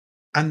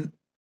 And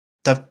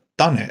they've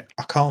done it.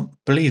 I can't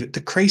believe it.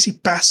 The crazy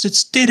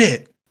bastards did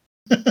it.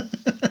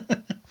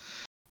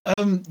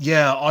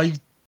 Yeah,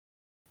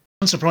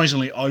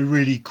 unsurprisingly, I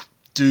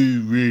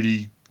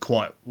really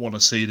quite want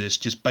to see this.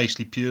 Just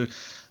basically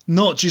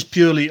not just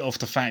purely off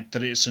the fact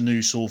that it's a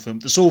new Saw film.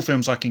 The Saw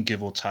films I can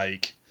give or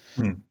take,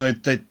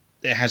 but it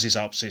has its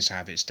ups,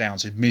 its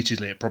downs.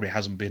 Admittedly, it probably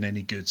hasn't been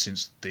any good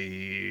since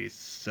the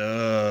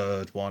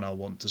third one. I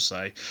want to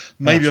say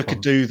maybe I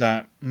could do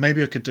that.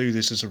 Maybe I could do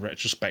this as a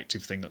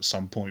retrospective thing at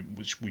some point,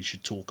 which we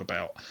should talk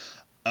about.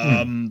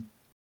 I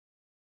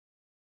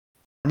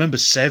remember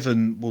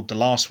 7, well, the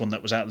last one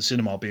that was out of the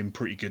cinema being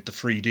pretty good, the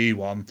 3D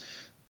one,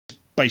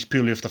 based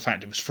purely off the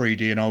fact it was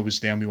 3D and I was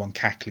the only one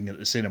cackling at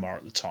the cinema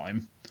at the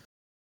time.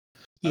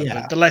 Yeah.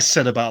 But the less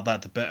said about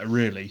that, the better,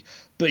 really.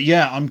 But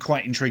yeah, I'm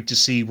quite intrigued to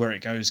see where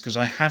it goes because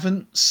I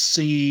haven't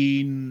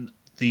seen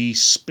the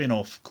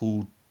spin-off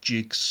called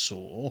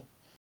Jigsaw.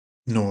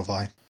 Nor have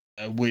I.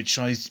 Which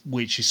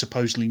is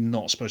supposedly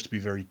not supposed to be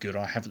very good.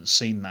 I haven't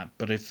seen that,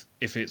 but if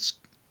it's,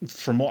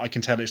 from what I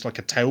can tell, it's like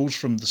a Tales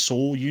from the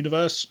Saw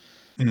universe.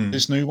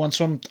 This new one,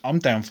 so I'm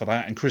down for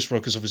that. And Chris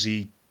Rock is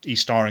obviously he's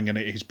starring in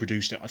it. He's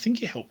produced it. I think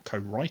he helped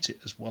co-write it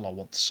as well. I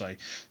want to say,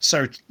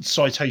 so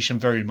citation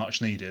very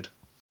much needed.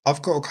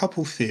 I've got a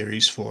couple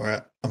theories for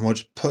it, and we'll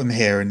just put them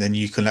here, and then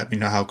you can let me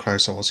know how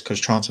close I was,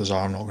 because chances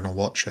are I'm not going to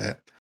watch it.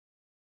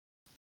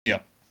 Yeah,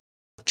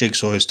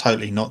 Jigsaw is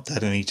totally not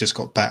dead, and he just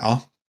got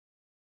better.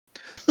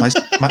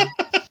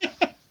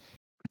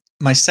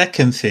 My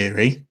second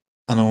theory,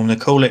 and I'm going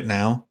to call it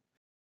now: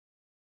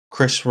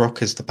 Chris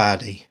Rock is the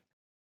baddie.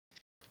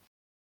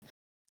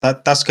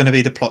 That's going to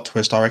be the plot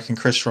twist. I reckon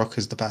Chris Rock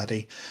is the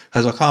baddie,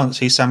 because I can't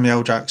see Samuel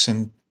L.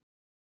 Jackson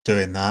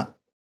doing that,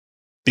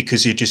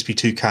 because he'd just be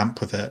too camp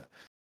with it.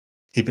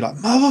 He'd be like,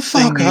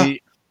 motherfucker,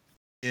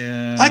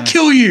 I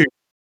kill you.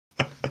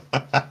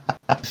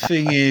 The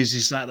thing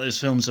is that those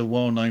films are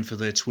well known for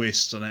their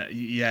twists, and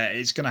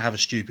it's going to have a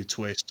stupid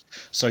twist.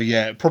 So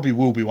yeah, it probably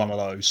will be one of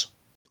those.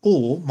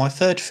 Or my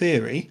third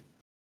theory,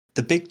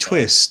 the big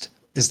twist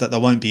is that there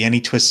won't be any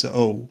twists at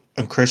all,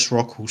 and Chris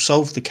Rock will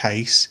solve the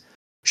case,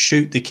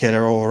 shoot the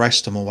killer or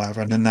arrest him or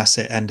whatever, and then that's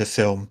it, end of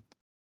film.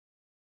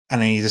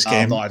 And then you just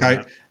get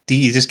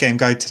him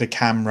go to the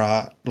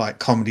camera like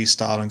comedy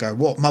style and go,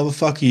 "What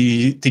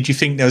motherfucker? Did you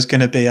think there was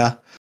going to be a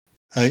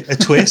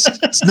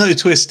twist? There's no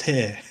twist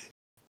here."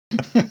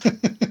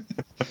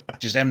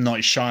 Just M.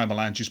 Night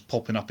Shyamalan just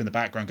popping up in the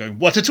background, going,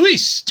 "What a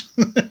twist!"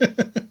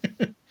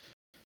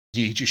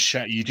 You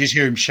just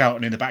hear him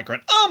shouting in the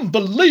background,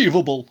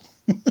 "Unbelievable!"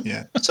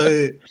 Yeah.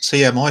 So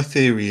yeah, my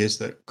theory is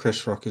that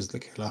Chris Rock is the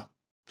killer.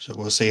 So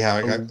we'll see how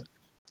it goes. I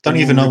Don't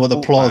will even know what the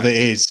report plot of back. it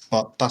is,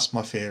 but that's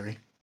my theory.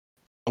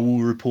 I will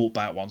report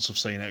back once I've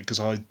seen it because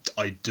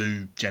I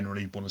do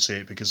generally want to see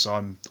it because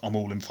I'm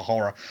all in for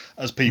horror.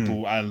 As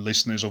people and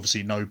listeners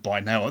obviously know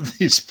by now at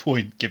this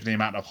point, given the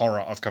amount of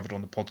horror I've covered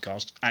on the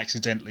podcast,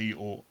 accidentally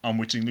or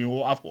unwittingly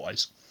or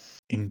otherwise.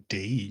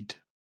 Indeed.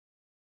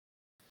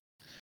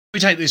 We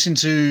take this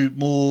into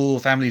more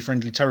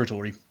family-friendly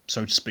territory,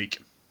 so to speak.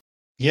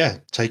 Yeah,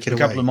 take it A away.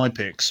 couple of my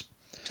picks.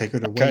 Take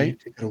it away. Okay.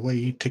 Take it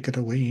away. Take it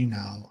away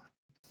now.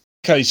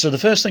 Okay, so the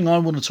first thing I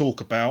want to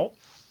talk about,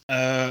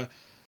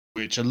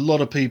 which a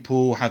lot of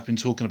people have been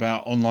talking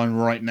about online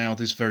right now,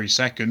 this very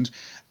second,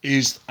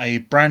 is a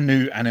brand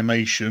new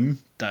animation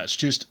that's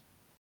just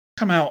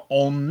come out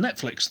on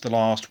Netflix the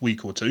last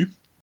week or two,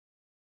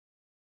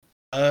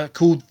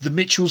 called The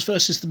Mitchells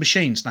versus the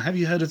Machines. Now, have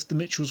you heard of The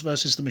Mitchells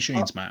versus the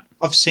Machines, Matt?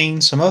 I've seen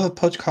some other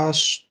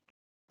podcasts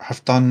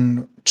have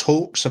done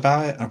talks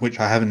about it, which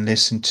I haven't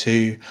listened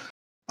to.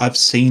 I've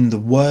seen the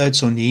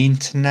words on the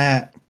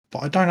internet, but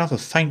I don't have a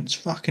faint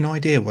fucking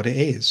idea what it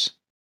is.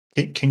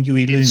 Can you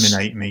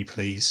illuminate me,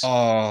 please?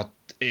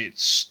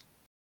 It's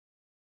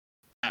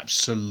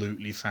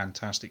absolutely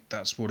fantastic.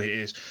 That's what it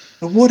is.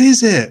 But what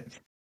is it?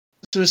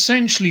 So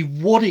essentially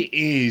what it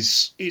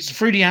is, it's a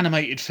 3D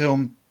animated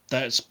film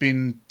that's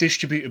been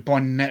distributed by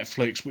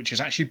Netflix, which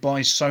is actually by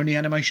Sony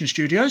Animation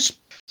Studios.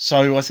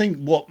 So I think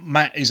what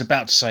Matt is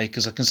about to say,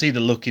 because I can see the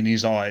look in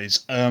his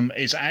eyes,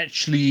 it's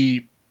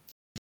actually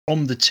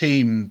from the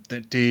team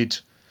that did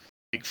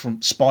like from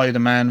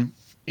Spider-Man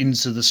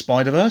Into the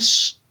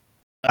Spider-Verse.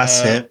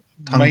 That's it.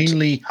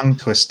 Tongue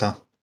twister.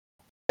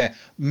 Yeah,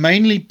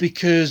 mainly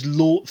because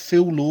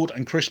Phil Lord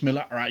and Chris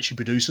Miller are actually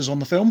producers on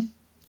the film.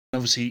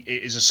 Obviously,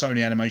 it is a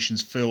Sony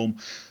Animations film,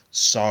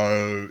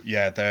 so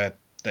yeah, they're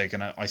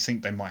gonna. I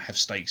think they might have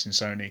stakes in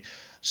Sony.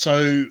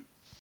 So,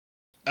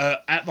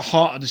 at the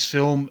heart of this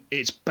film,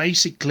 it's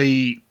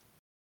basically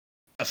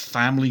a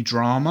family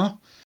drama,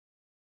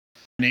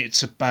 and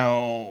it's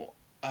about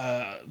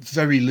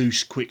very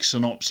loose, quick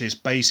synopsis.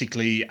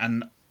 Basically,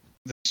 and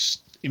this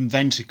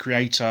inventor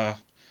creator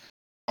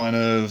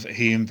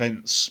he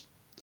invents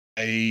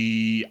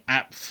a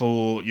app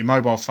for your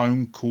mobile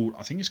phone called,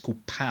 I think it's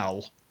called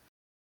Pal,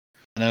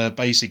 and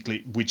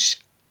basically, which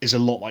is a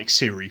lot like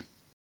Siri.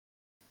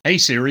 Hey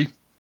Siri,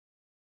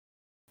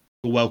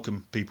 you're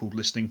welcome, people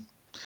listening.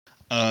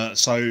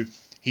 So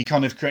he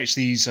kind of creates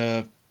these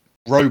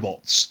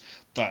robots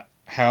that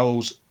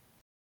house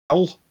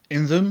Pal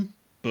in them,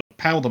 but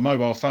Pal the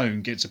mobile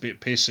phone gets a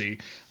bit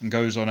pissy and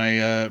goes on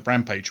a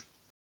rampage.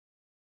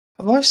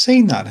 Have I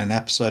seen that in an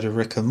episode of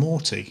Rick and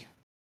Morty?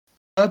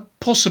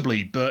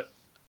 Possibly, but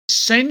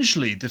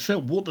essentially,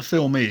 what the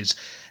film is,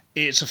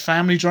 it's a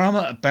family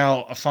drama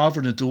about a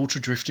father and a daughter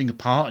drifting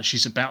apart.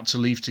 She's about to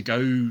leave to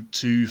go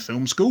to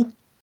film school.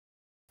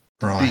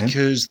 Right.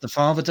 Because the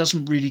father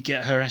doesn't really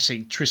get her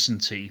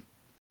eccentricity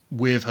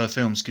with her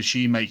films, because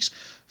she makes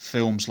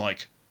films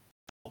like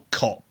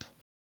Cop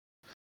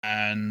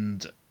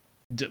and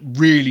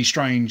really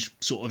strange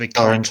sort of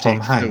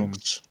eclectic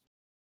films.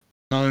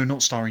 No,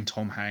 not starring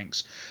Tom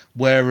Hanks.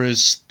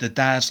 Whereas the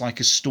dad's like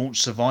a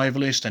staunch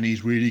survivalist and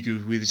he's really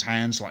good with his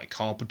hands, like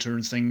carpenter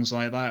and things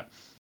like that.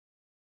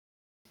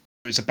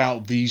 It's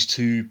about these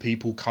two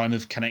people kind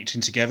of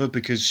connecting together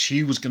because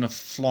she was going to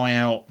fly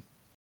out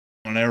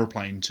on an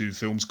aeroplane to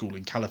film school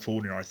in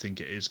California, I think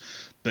it is.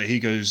 But he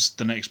goes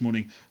the next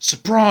morning,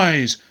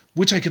 surprise,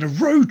 we're taking a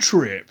road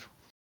trip.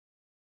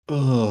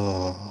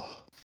 Oh.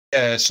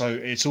 Yeah, so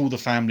it's all the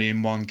family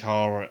in one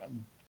car,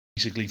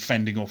 basically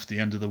fending off the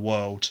end of the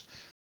world.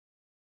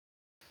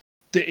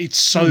 It's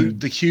so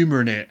the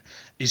humor in it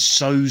is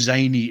so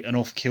zany and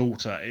off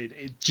kilter.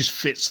 It just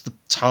fits the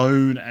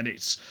tone, and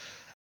it's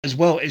as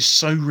well. It's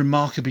so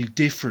remarkably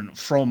different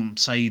from,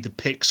 say, the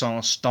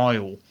Pixar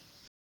style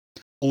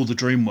or the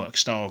DreamWorks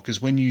style.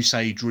 Because when you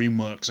say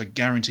DreamWorks, I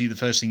guarantee the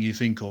first thing you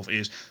think of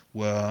is,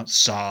 well,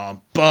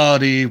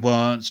 somebody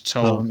once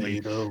told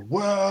me.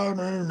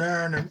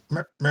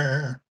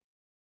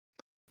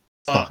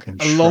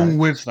 Along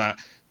with that,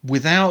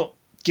 without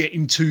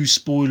getting too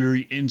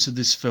spoilery into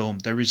this film,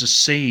 there is a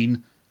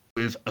scene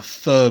with a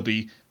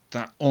Furby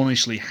that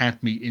honestly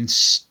had me in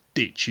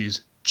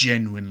stitches,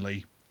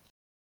 genuinely.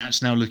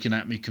 That's now looking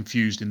at me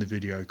confused in the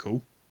video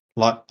call.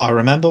 Like, I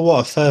remember what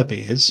a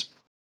Furby is,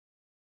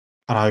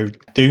 and I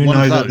do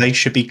know that they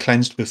should be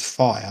cleansed with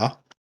fire.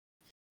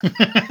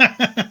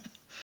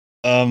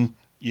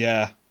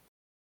 Yeah.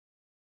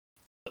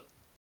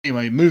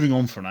 Anyway, moving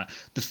on from that,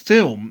 the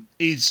film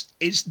it's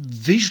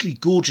visually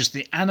gorgeous.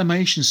 The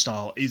animation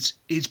style is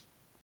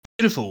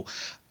beautiful.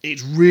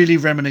 It's really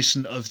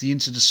reminiscent of the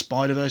Into the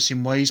Spider-Verse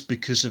in ways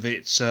because of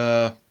its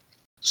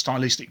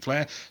stylistic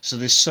flair. So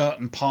there's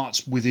certain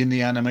parts within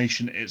the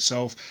animation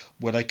itself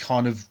where they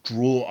kind of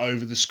draw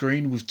over the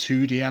screen with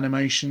 2D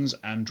animations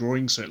and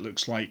drawing, so it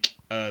looks like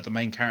the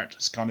main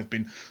character's kind of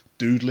been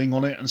doodling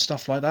on it and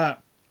stuff like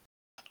that.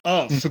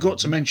 Oh, forgot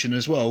to mention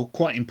as well,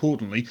 quite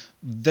importantly,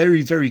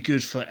 very, very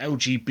good for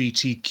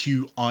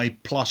LGBTQI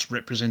plus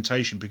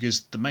representation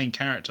because the main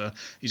character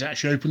is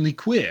actually openly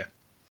queer,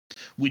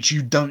 which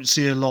you don't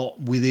see a lot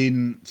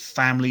within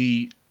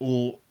family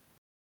or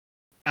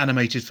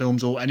animated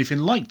films or anything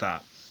like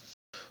that.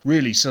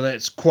 Really, so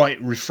that's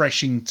quite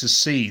refreshing to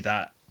see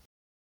that,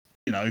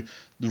 you know,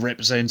 the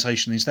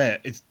representation is there.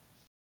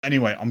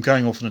 Anyway, I'm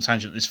going off on a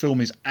tangent. This film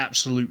is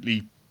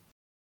absolutely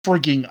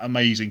frigging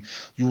amazing.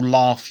 You'll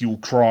laugh, you'll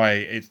cry.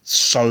 It's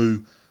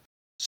so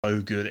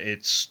good.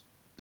 It's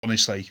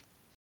honestly,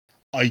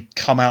 I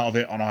come out of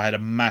it and I had a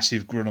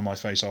massive grin on my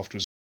face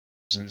afterwards.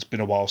 And it's been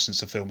a while since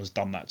the film has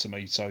done that to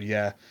me. So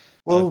yeah,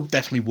 Well,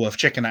 definitely worth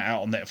checking that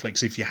out on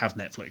Netflix if you have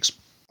Netflix.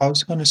 I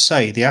was going to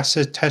say the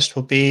acid test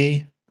will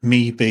be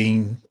me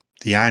being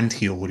the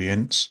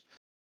anti-audience.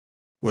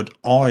 Would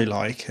I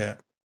like it?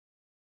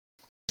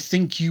 I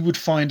think you would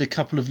find a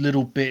couple of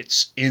little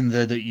bits in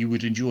there that you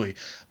would enjoy.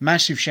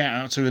 Massive shout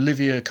out to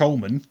Olivia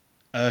Colman,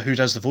 who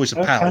does the voice of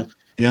Okay. Pal.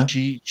 Yeah.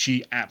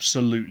 She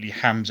absolutely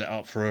hams it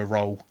up for a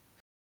role.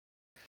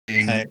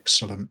 Being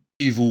Excellent.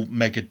 evil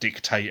mega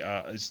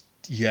dictator.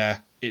 Yeah,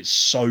 it's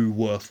so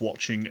worth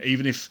watching.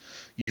 Even if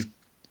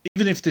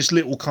this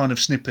little kind of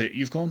snippet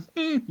you've gone,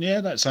 yeah,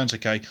 that sounds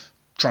okay.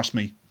 Trust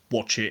me,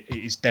 watch it. It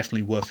is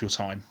definitely worth your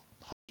time.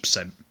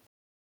 100%.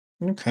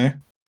 Okay.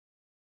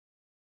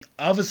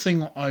 Other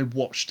thing I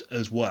watched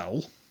as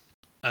well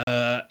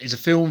is a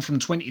film from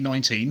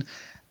 2019.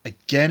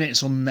 Again,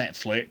 it's on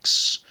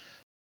Netflix.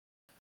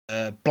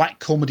 Black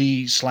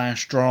comedy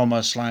 /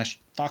 drama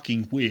 /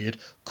 fucking weird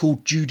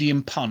called Judy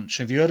and Punch.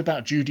 Have you heard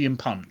about Judy and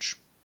Punch?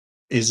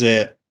 Is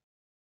it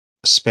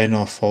a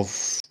spin-off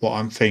of what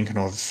I'm thinking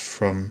of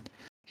from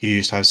you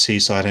used to have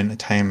Seaside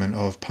Entertainment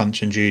of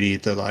Punch and Judy,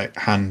 the like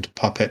hand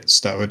puppets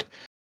that would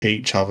hit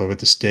each other with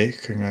the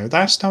stick and go,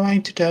 that's the way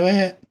to do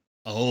it.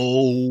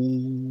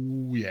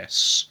 Oh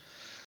yes.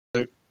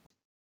 So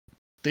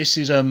this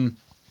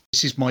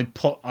is my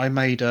pot. I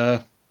made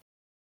a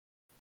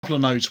couple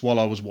of notes while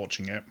I was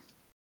watching it.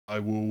 I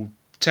will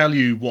tell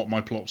you what my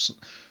plot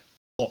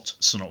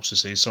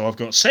synopsis is. So I've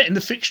got set in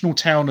the fictional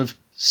town of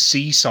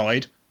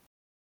Seaside.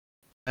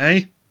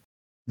 Eh?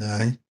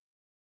 No.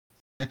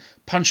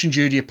 Punch and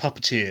Judy are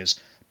puppeteers.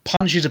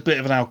 Punch is a bit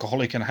of an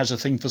alcoholic and has a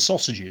thing for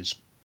sausages.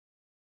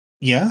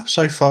 Yeah,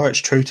 so far it's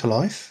true to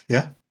life.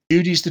 Yeah.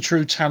 Judy's the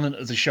true talent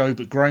of the show,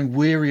 but growing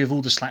weary of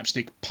all the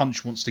slapstick,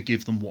 Punch wants to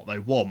give them what they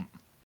want.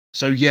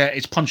 So yeah,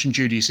 it's Punch and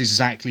Judy. It's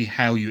exactly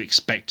how you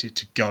expect it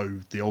to go.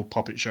 The old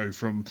puppet show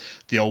from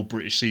the old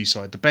British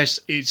seaside.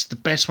 It's the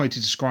best way to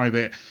describe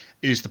it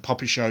is the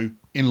puppet show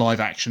in live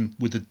action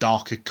with a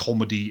darker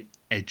comedy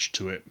edge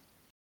to it.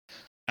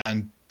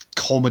 And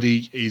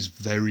comedy is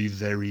very,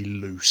 very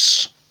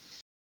loose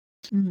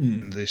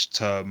in this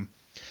term.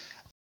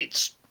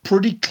 It's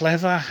pretty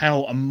clever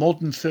how a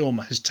modern film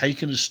has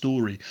taken a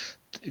story.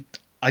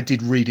 I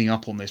did reading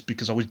up on this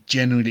because I was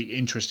genuinely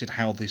interested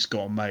how this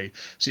got made.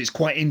 So it's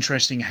quite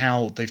interesting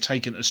how they've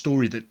taken a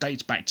story that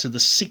dates back to the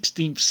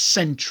 16th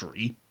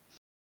century.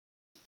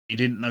 You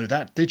didn't know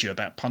that, did you,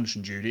 about Punch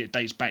and Judy? It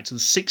dates back to the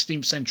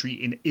 16th century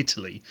in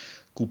Italy,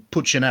 called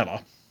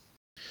Puccinella.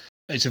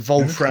 It's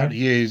evolved throughout the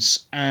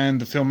years, and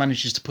the film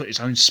manages to put its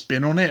own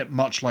spin on it,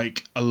 much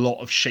like a lot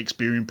of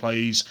Shakespearean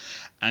plays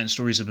and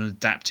stories have been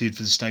adapted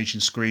for the stage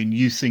and screen.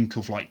 You think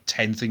of like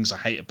 10 Things I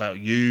Hate About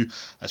You.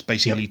 That's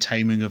basically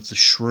Taming of the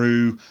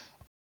Shrew.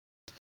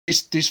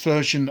 This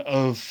version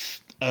of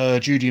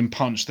Judy and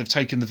Punch, they've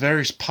taken the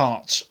various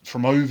parts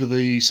from over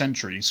the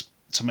centuries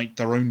to make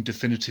their own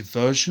definitive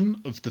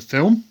version of the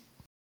film.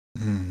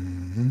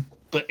 Mm-hmm.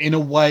 But in a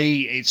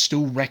way, it's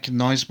still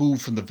recognizable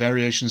from the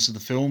variations of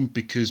the film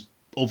because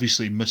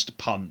obviously Mr.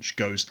 Punch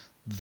goes,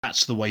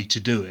 that's the way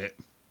to do it,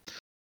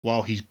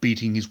 while he's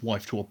beating his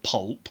wife to a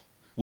pulp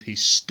with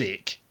his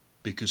stick,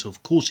 because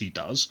of course he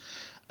does.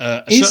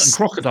 A certain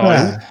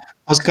crocodile... I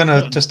was going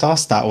to just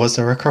ask that, was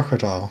there a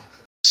crocodile?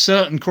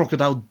 Certain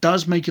crocodile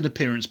does make an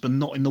appearance, but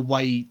not in the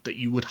way that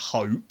you would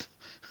hope.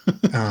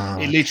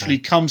 It literally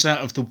comes out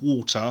of the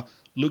water,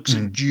 looks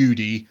at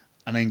Judy,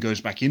 and then goes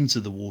back into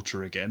the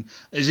water again.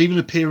 There's even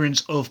an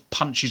appearance of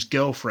Punch's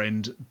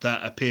girlfriend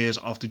that appears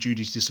after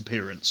Judy's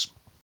disappearance.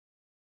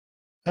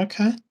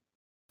 Okay.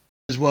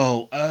 As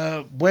well,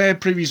 where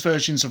previous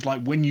versions of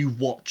like when you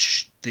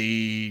watch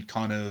the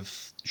kind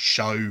of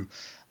show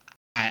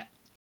at,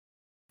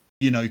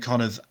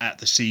 kind of at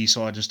the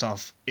seaside and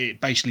stuff,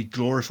 it basically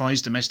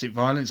glorifies domestic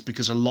violence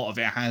because a lot of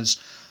it has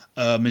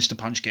Mr.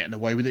 Punch getting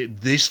away with it.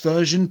 This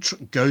version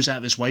goes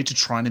out this way to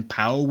try and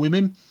empower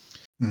women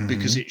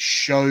because it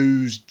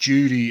shows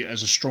Judy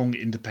as a strong,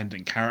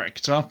 independent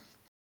character.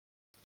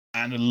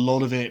 And a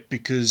lot of it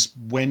because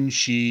when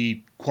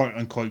she, quote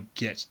unquote,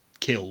 gets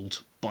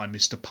killed by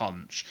Mr.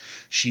 Punch,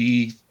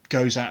 she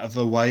goes out of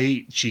her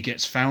way. She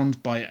gets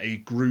found by a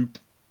group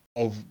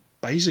of,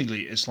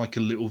 basically, it's like a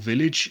little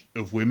village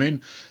of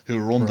women who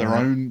are on their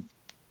own,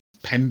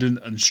 pendant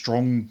and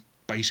strong,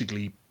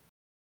 basically,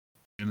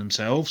 in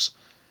themselves.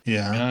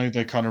 Yeah.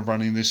 They're kind of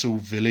running this little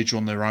village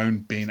on their own,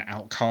 being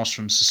outcast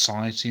from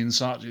society and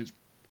such.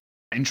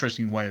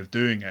 interesting way of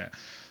doing it.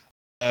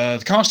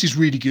 The cast is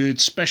really good.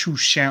 Special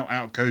shout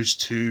out goes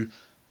to,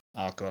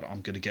 oh god,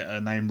 I'm going to get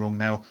her name wrong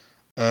now.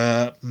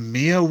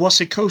 Mia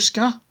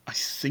Wasikowska, I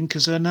think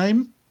is her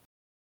name.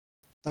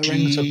 That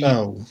rings a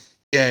bell.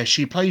 Yeah,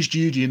 she plays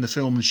Judy in the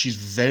film, and she's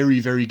very,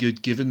 very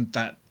good, given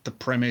that the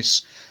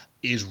premise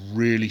is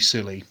really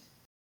silly.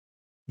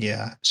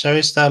 Yeah. So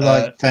is there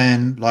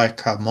then a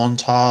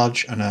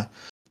montage and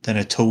then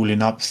a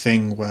tooling up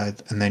thing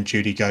and then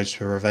Judy goes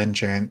for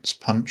revenge against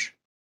Punch?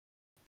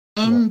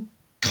 Kind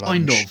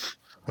of.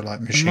 Or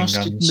like machine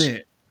guns.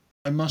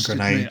 I must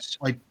admit,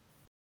 I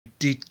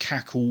did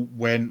cackle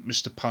when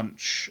Mr.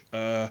 Punch.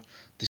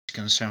 This is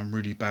going to sound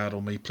really bad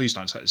on me. Please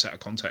don't take this out of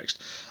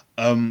context.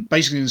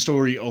 Basically, in the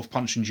story of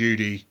Punch and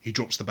Judy, he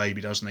drops the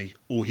baby, doesn't he?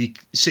 Or he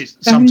sits.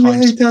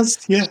 Sometimes he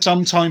does. Yeah.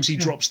 Sometimes he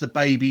drops the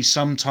baby.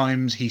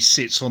 Sometimes he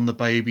sits on the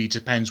baby.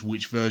 Depends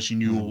which version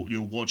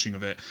you're watching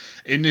of it.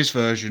 In this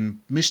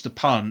version, Mr.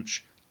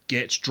 Punch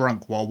gets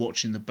drunk while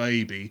watching the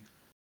baby.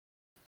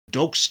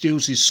 Dog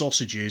steals his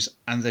sausages,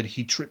 and then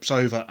he trips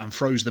over and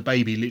throws the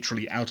baby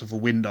literally out of a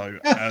window.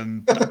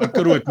 And I've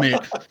got to admit,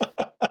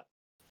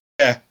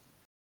 yeah,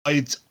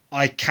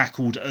 I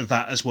cackled at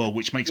that as well,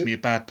 which makes me a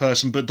bad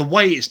person. But the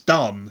way it's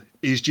done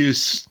is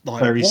just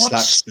like very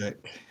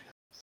slapstick.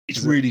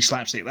 It's really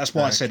slapstick. That's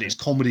why I said it's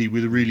comedy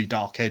with a really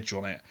dark edge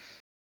on it.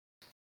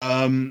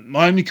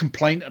 My only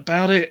complaint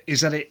about it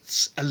is that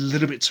it's a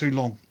little bit too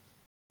long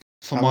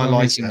for my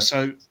liking.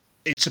 So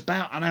it's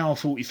about an hour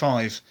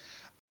 45.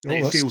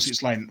 It feels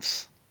its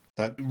length.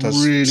 That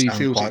really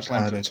feels its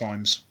length at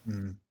times.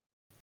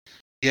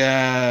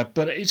 Yeah,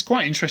 but it's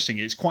quite interesting.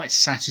 It's quite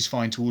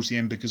satisfying towards the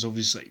end because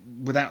obviously,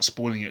 without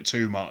spoiling it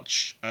too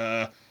much,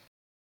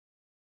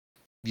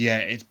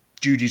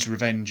 Judy's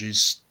revenge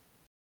is,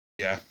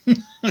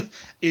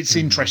 it's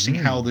interesting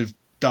how they've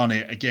done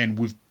it again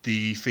with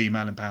the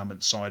female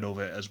empowerment side of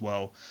it as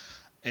well.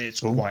 It's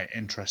quite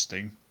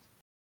interesting.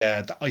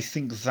 Yeah, I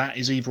think that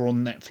is either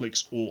on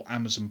Netflix or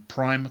Amazon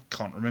Prime.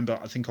 Can't remember.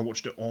 I think I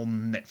watched it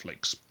on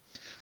Netflix,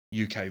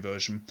 UK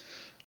version.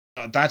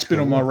 That's been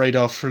on my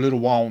radar for a little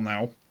while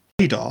now.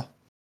 Radar?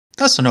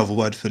 That's another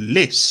word for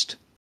list.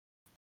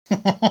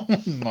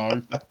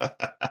 No.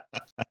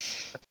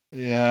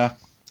 Yeah.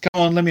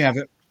 Come on, let me have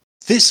it.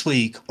 This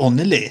week on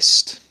the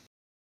list,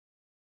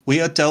 we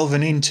are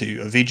delving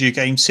into a video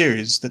game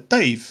series that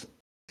Dave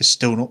has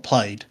still not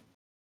played.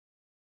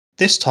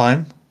 This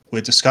time,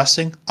 we're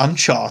discussing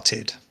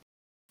Uncharted.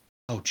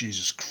 Oh,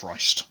 Jesus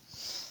Christ.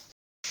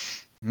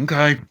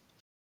 Okay.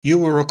 You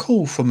will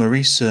recall from a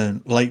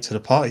recent Late to the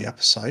Party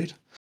episode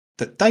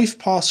that Dave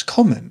passed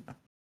comment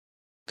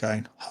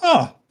going,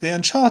 the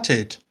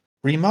Uncharted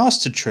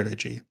remastered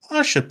trilogy.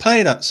 I should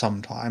play that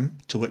sometime,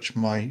 to which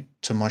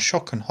to my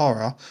shock and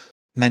horror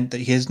meant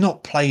that he has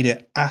not played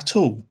it at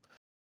all.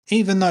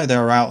 Even though they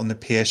were out on the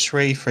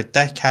PS3 for a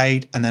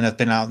decade and then have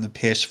been out on the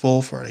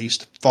PS4 for at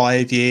least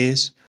 5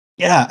 years.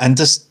 Yeah, and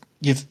just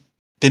you've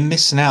been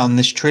missing out on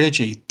this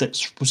trilogy that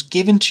was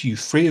given to you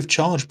free of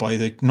charge by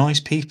the nice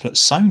people at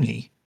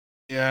Sony.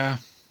 Yeah.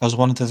 I was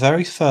one of the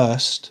very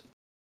first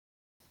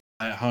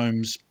play at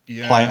homes.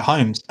 Yeah. Play at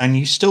homes, and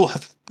you still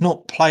have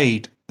not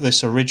played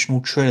this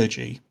original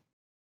trilogy.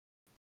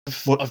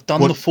 I've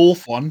done the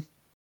fourth one.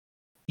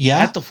 Yeah.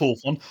 I had the fourth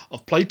one.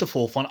 I've played the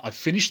fourth one. I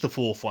finished the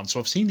fourth one, so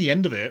I've seen the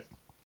end of it.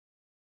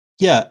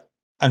 Yeah.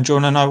 And do you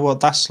want to know what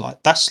that's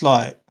like? That's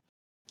like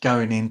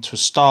going into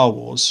Star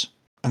Wars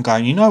and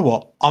going, you know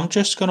what? I'm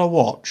just going to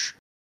watch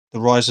The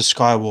Rise of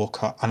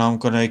Skywalker and I'm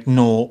going to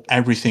ignore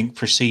everything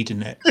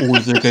preceding it, all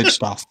of the good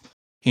stuff.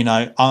 You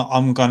know,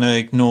 I'm going to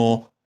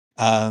ignore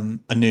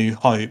A New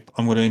Hope.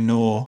 I'm going to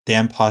ignore The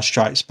Empire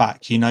Strikes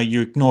Back. You know,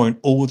 you're ignoring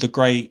all the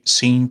great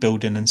scene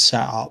building and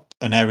setup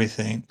and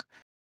everything.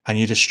 And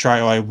you just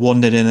straight away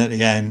wandered in at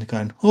the end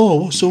going,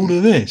 oh, what's all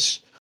of this?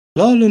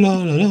 La la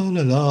la la la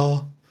la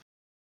la.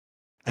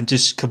 And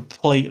just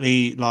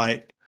completely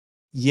like,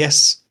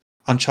 yes,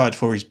 Uncharted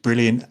 4 is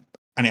brilliant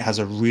and it has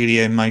a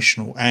really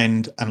emotional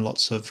end and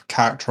lots of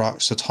character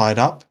arcs are tied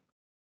up.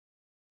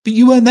 But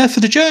you weren't there for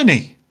the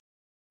journey.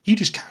 You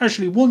just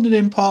casually wandered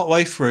in part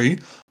way through,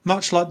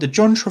 much like the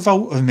John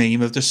Travolta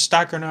meme of just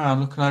staggering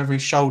around, looking over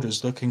his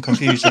shoulders, looking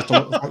confused as to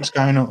what the fuck's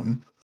going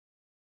on.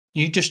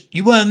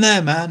 You weren't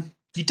there, man.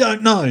 You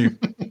don't know.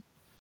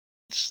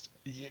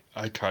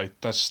 Okay,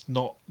 that's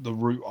not the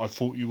route I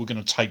thought you were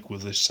going to take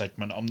with this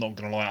segment. I'm not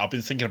going to lie. I've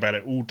been thinking about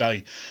it all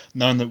day,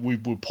 knowing that we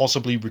were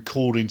possibly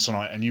recording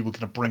tonight and you were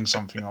going to bring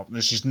something up.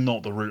 This is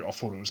not the route I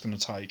thought it was going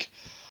to take.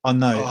 I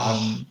know.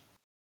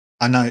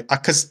 I know.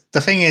 Because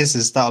the thing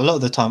is that a lot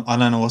of the time I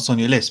don't know what's on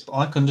your list, but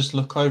I can just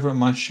look over at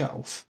my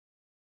shelf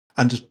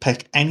and just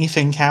pick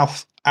anything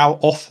out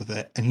off of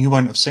it and you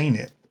won't have seen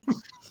it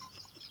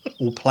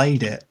or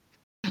played it.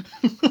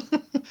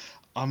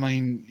 I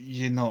mean,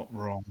 you're not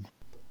wrong.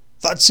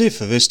 That's it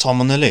for this time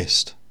on the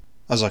list,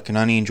 as I can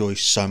only enjoy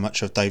so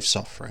much of Dave's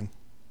suffering.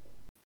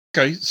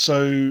 Okay,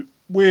 so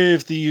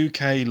with the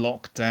UK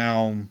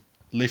lockdown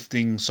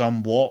lifting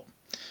somewhat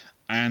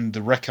and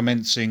the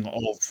recommencing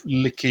of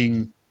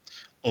licking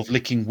of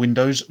licking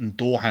windows and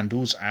door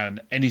handles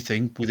and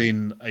anything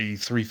within a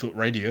 3-foot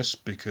radius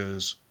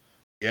because,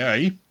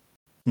 yay.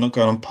 I'm not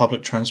going on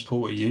public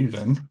transport with you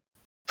then.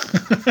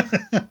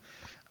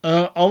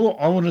 I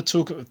want to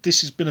talk.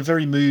 This has been a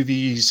very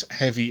movies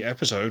heavy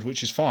episode,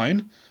 which is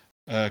fine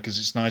because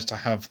it's nice to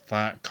have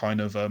that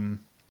kind of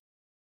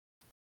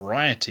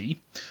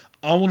variety.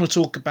 I want to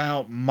talk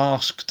about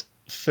masked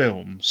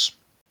films.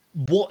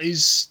 What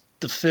is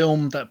the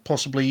film that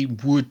possibly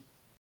would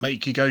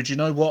make you go, do you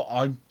know what?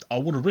 I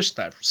want to risk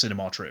that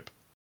cinema trip.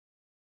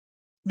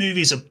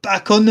 Movies are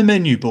back on the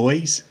menu,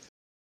 boys.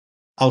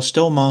 I'll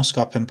still mask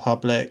up in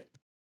public.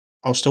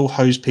 I'll still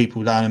hose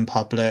people down in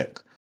public.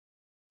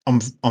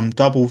 I'm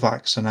double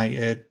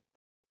vaccinated,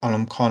 and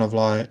I'm kind of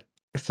like,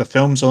 if the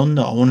film's on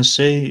that I want to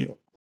see,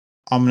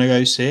 I'm gonna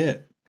go see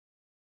it.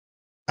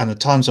 And the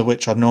times at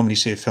which I'd normally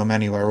see a film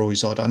anywhere are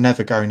always odd. I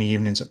never go in the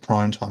evenings at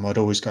prime time. I'd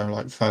always go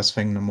like first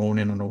thing in the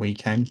morning on a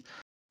weekend.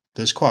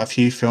 There's quite a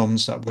few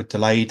films that were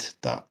delayed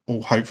that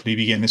will hopefully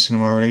be getting a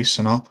cinema release,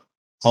 and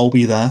I'll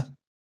be there.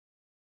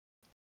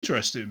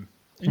 Interesting.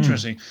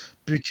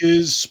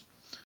 Because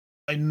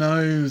I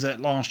know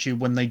that last year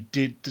when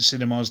the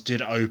cinemas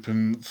did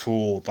open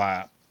for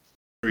that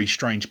very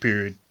strange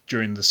period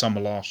during the summer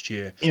last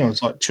year. Yeah, it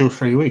was like 2 or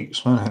 3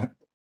 weeks, wasn't it?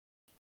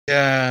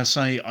 Yeah,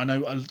 I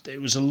know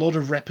it was a lot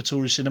of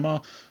repertory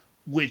cinema,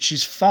 which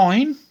is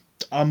fine.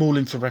 I'm all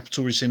in for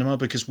repertory cinema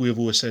because we've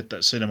always said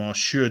that cinema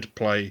should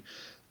play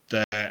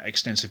their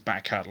extensive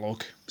back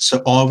catalogue.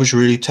 So I was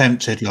really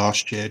tempted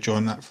last year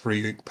during that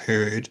 3-week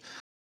period,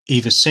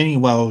 either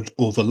Cineworld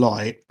or The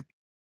Light,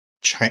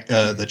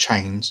 the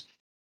chains.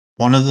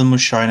 One of them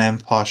was showing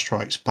Empire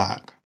Strikes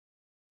Back.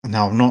 And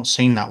now I've not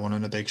seen that one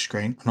on the big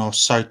screen, and I was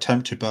so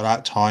tempted by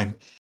that time.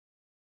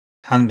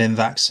 Hadn't been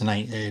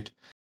vaccinated.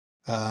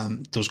 There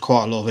was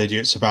quite a lot of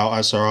idiots about,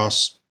 as there are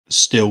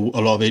still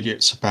a lot of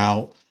idiots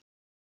about.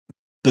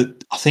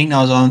 But I think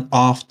that was on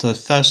after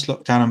first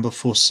lockdown and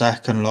before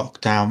second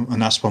lockdown,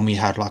 and that's when we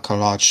had like a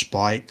large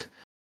spike.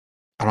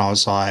 And I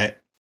was like,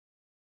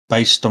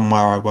 based on where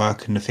I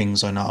work and the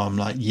things I know, I'm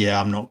like, yeah,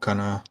 I'm not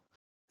gonna.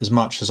 As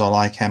much as I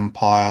like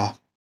Empire,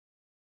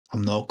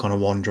 I'm not gonna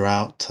wander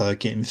out to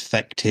get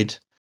infected.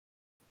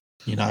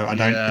 You know,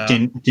 I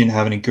didn't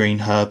have any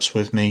green herbs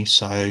with me,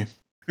 so.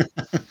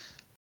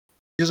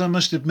 Because I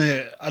must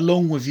admit,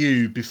 along with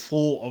you,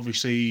 before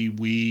obviously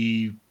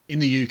in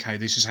the UK,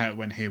 this is how it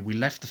went here. We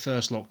left the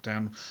first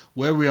lockdown.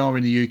 Where we are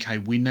in the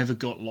UK, we never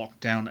got locked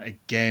down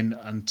again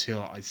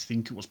until I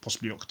think it was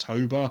possibly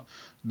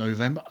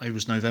November. It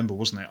was November,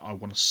 wasn't it? I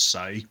want to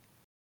say.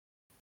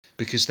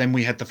 Because then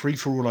we had the free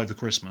for all over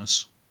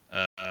Christmas,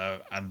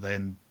 and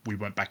then we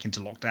went back into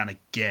lockdown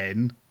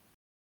again.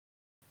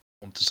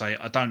 I want to say,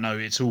 I don't know.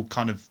 It's all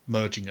kind of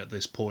merging at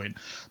this point.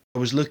 I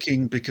was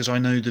looking because I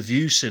know the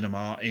View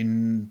Cinema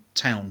in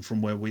town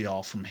from where we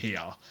are from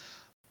here.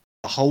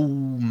 The whole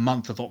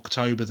month of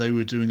October, they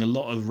were doing a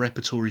lot of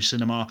repertory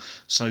cinema.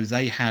 So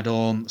they had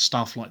on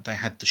stuff like they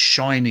had The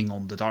Shining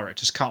on the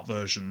director's cut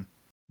version.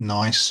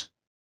 Nice.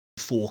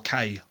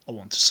 4K, I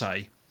want to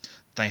say.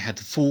 They had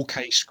the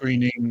 4K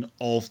screening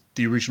of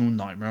the original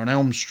Nightmare on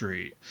Elm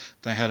Street.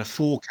 They had a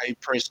 4K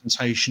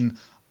presentation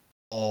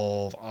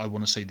of, I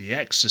want to say, The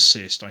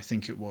Exorcist, I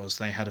think it was.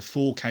 They had a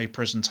 4K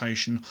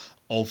presentation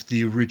of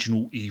the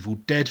original Evil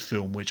Dead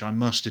film, which I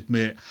must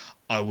admit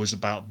I was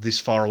about this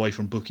far away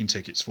from booking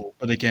tickets for.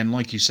 But again,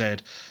 like you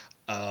said,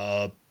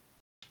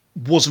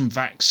 wasn't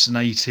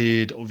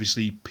vaccinated.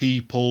 Obviously,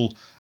 people,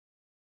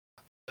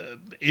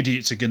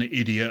 idiots are going to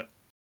idiot.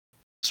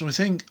 So I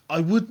think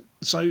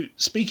so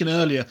speaking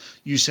earlier,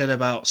 you said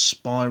about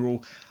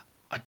Spiral.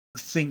 I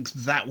think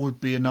that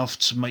would be enough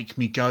to make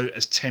me go,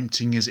 as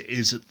tempting as it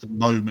is at the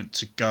moment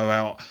to go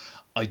out.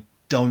 I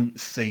don't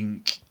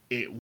think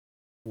it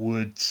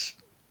would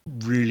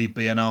really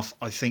be enough.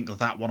 I think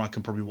that one I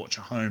can probably watch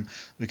at home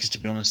because, to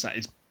be honest, that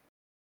is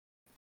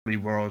probably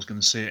where I was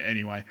going to see it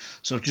anyway.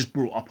 So I've just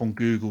brought up on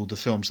Google the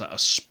films that are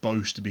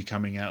supposed to be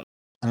coming out.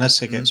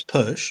 Unless it gets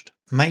pushed,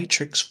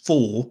 Matrix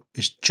 4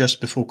 is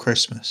just before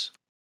Christmas.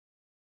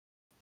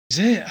 Is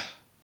it?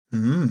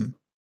 Mm. Is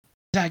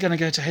that going to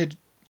go to head?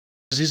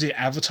 Is it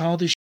Avatar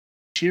this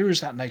year or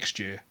is that next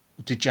year?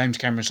 Or did James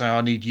Cameron say,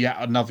 I need yet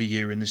another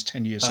year in this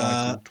 10-year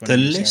cycle? The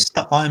list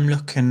that I'm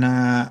looking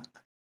at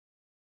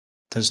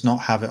does not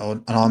have it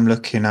on, and I'm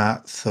looking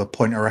at, for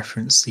point of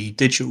reference, the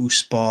Digital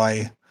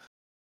Spy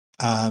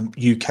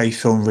UK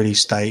film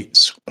release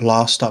dates,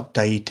 last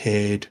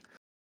updated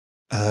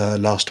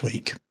last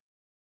week.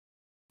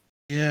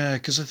 Yeah,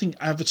 because I think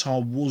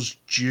Avatar was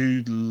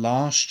due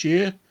last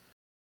year.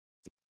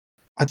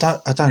 I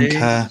don't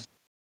care.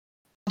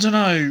 I don't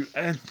know.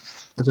 I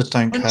just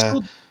don't care.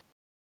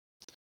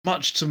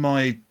 Much to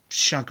my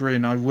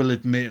chagrin, I will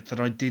admit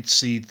that I did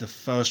see the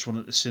first one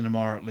at the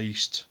cinema at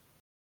least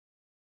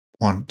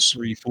once,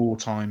 3-4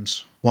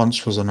 times.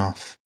 Once was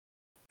enough.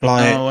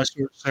 Like, no, I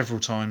saw it several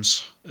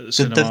times at the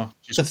cinema.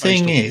 The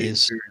thing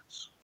is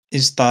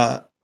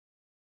that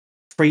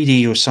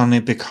 3D will suddenly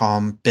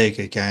become big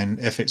again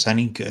if it's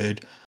any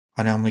good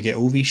and then we get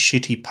all these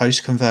shitty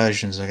post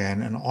conversions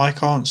again, and I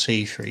can't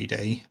see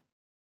 3D.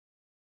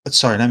 But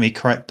sorry, let me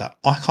correct that.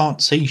 I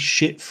can't see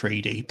shit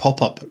 3D,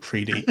 pop up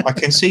 3D. I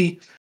can see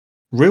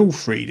real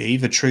 3D,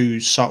 the true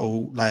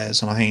subtle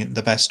layers, and I think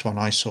the best one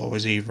I saw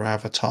was either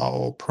Avatar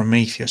or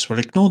Prometheus. Well,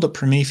 ignore that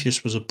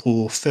Prometheus was a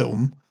poor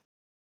film,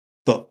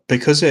 but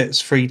because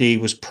its 3D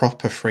was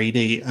proper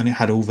 3D and it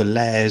had all the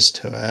layers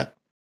to it,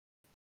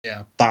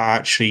 Yeah. that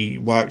actually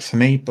worked for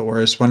me. But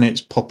whereas when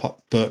it's pop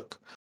up book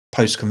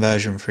post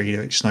conversion 3D,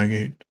 it's no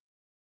good.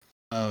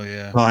 Oh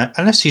yeah. Like,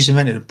 unless he's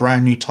invented a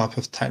brand new type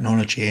of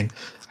technology and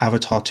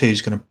Avatar 2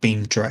 is going to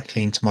beam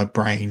directly into my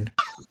brain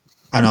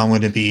and I'm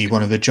going to be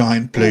one of the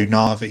giant blue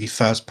Na'vi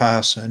first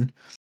person.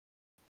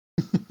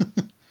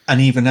 And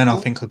even then, I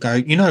think I'll go,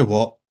 you know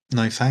what?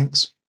 No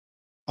thanks.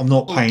 I'm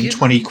not paying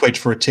 20 quid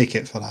for a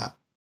ticket for that.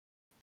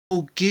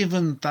 Well,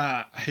 given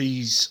that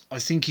I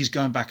think he's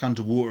going back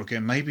underwater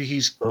again. Maybe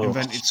he's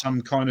invented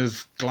some kind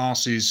of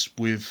glasses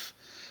with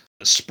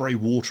spray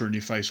water in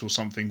your face or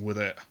something with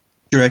it.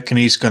 Do you reckon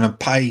he's going to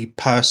pay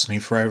personally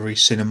for every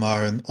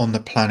cinema on the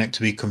planet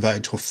to be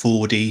converted to a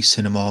 4D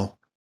cinema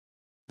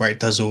where it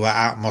does all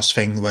that Atmos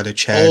thing where the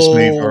chairs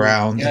move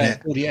around? Yeah,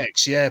 and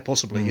 40X. Yeah,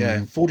 possibly.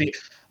 Yeah, 40.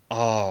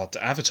 The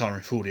Avatar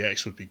in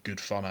 40X would be good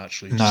fun,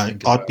 actually. No,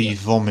 I'd be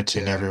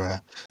vomiting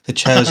everywhere. The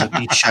chairs would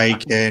be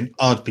shaking.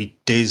 I'd be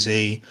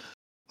dizzy.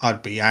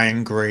 I'd be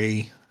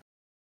angry.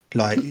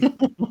 Like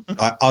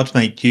I'd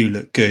make you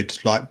look good.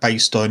 Like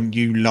based on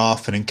you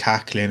laughing and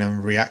cackling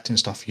and reacting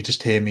stuff, you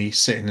just hear me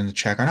sitting in the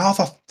chair going, "Oh,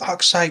 for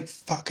fuck's sake,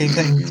 fucking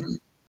thing!"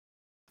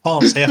 Oh,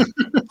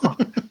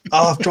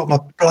 I've dropped my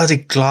bloody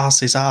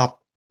glasses.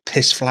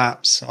 Piss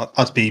flaps.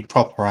 I'd be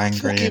proper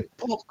angry. Fucking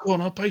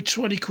popcorn! I paid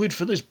 20 quid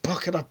for this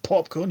bucket of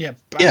popcorn, you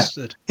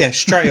bastard. Yeah,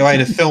 straight away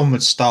the film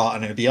would start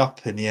and it'd be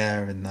up in the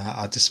air and that.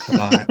 I'd just be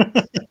like,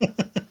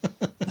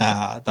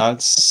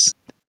 that's,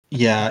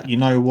 yeah, you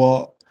know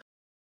what?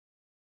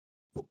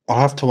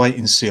 I'll have to wait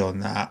and see on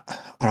that.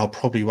 And I'll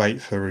probably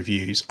wait for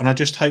reviews. And I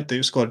just hope that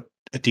it's got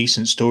a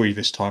decent story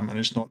this time and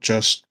it's not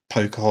just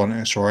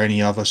Pocahontas or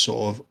any other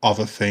sort of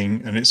other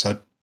thing. And it's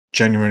a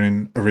genuine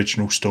and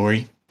original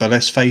story. But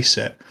let's face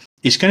it,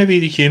 it's going to be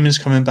the humans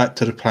coming back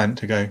to the planet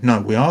to go, no,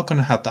 we are going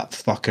to have that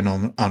fucking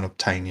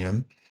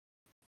unobtainium.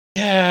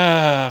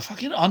 Yeah,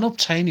 fucking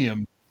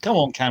unobtainium. Come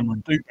on,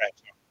 Cameron, do better.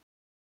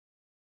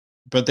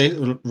 But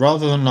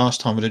rather than last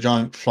time with the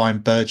giant flying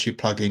birds you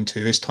plug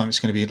into, this time it's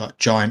going to be like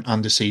giant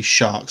undersea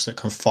sharks that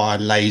can fire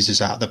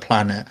lasers out of the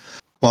planet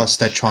whilst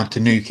they're trying to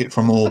nuke it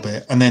from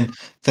orbit. And then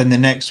the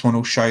next one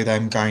will show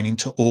them going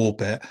into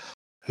orbit,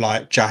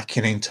 like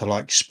jacking into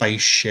like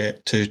space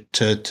shit to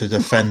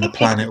defend the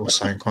planet or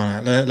something.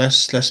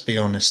 Let's be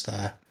honest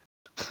there.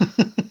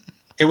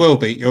 It will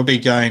be. You'll be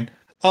going,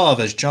 oh,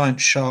 there's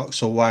giant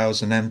sharks or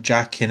whales, and them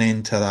jacking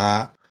into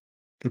that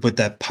with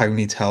their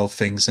ponytail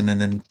things, and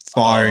then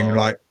firing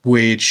like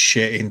weird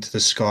shit into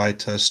the sky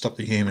to stop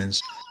the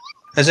humans.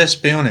 As let's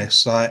be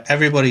honest, like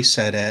everybody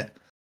said it,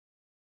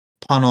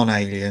 pun on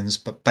aliens,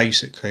 but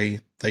basically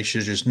they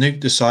should just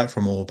nuke the site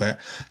from orbit.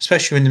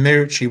 Especially when the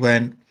military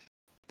went,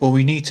 well,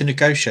 we need to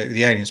negotiate with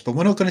the aliens, but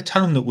we're not going to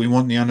tell them that we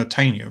want the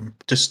unobtainium.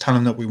 Just tell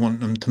them that we want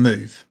them to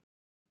move.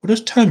 Well,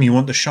 just tell them you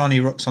want the shiny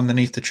rocks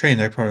underneath the tree,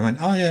 and they probably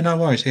went, oh yeah, no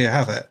worries, here,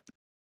 have it.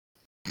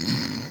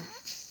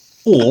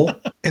 Or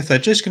if they're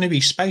just going to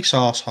be space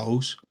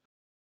assholes,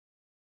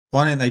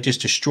 why don't they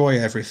just destroy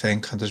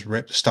everything and just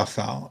rip the stuff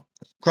out?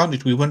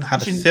 Granted, we wouldn't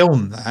have a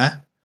film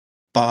there,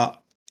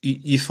 but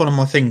you follow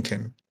my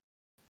thinking.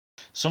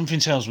 Something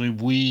tells me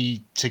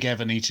we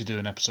together need to do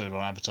an episode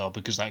on Avatar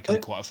because that can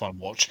be quite a fun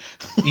watch.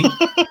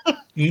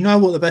 You know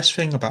what the best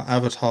thing about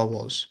Avatar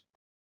was?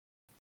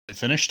 It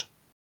finished?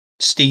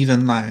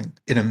 Stephen Lang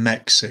in a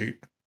mech suit.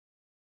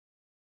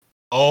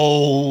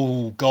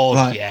 Oh, God,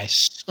 like,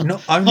 yes.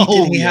 Not only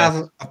did he have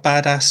a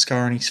badass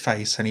scar on his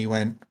face and he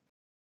went,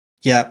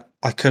 yeah,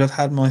 I could have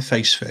had my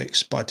face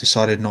fixed, but I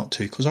decided not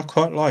to because I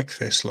quite like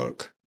this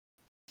look.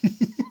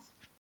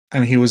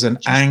 And he was an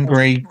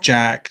angry,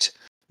 jacked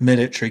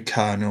military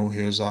colonel.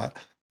 He was like,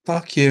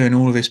 fuck you and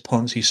all of this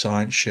Ponzi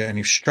science shit. And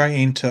he's straight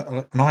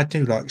into, and I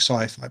do like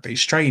sci-fi, but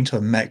he's straight into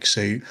a mech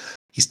suit.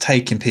 He's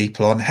taking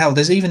people on. Hell,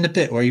 there's even the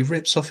bit where he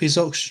rips off his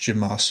oxygen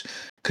mask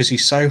because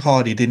he's so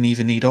hard he didn't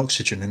even need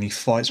oxygen and he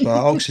fights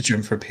without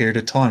oxygen for a period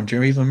of time. Do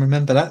you even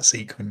remember that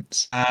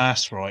sequence?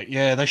 That's right.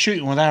 Yeah, they shoot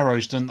him with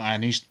arrows, don't they?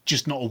 And he's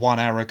just not a one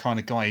arrow kind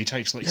of guy. He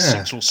takes like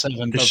 6 or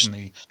 7, doesn't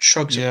he?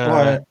 Shrugs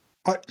it.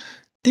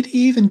 Did he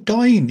even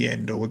die in the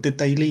end, or did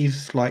they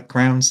leave like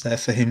grounds there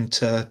for him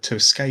to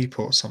escape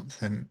or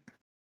something?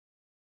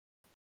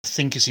 I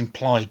think it's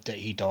implied that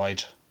he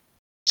died.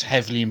 It's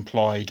heavily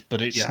implied,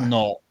 but it's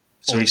not.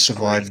 So he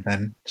survived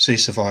then.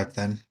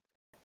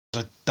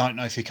 I don't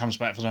know if he comes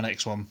back for the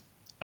next one.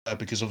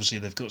 Because obviously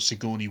they've got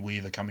Sigourney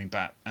Weaver coming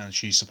back, and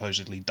she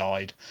supposedly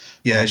died.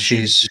 Yeah,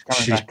 she's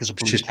part of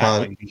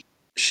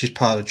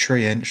the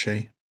tree, isn't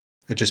she?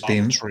 They're just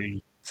being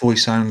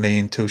voice only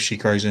until she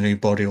grows a new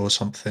body or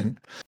something.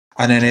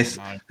 And then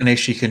No. if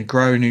she can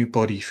grow a new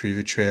body through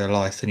the tree of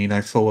life, then you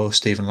know full well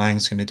Stephen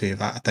Lang's going to do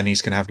that. Then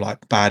he's going to have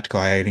like bad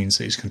guy aliens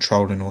that he's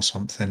controlling or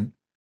something.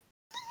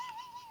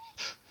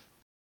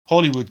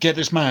 Hollywood, get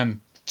this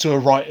man to a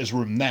writer's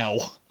room now.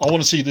 I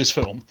want to see this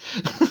film.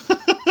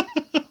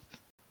 I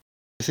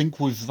think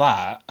with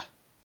that,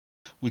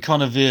 we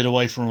kind of veered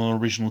away from our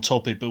original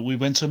topic, but we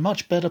went to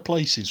much better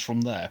places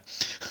from there.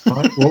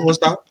 Right? What was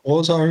that? What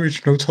was our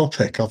original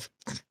topic? I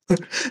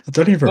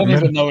don't even I don't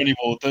remember. even know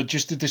anymore.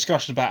 Just the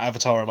discussion about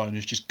Avatar alone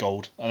is just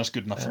gold. And that's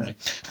good enough for me.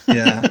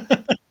 Yeah.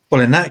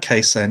 Well, in that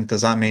case, then,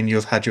 does that mean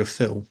you've had your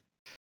fill?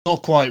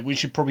 Not quite. We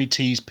should probably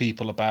tease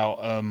people about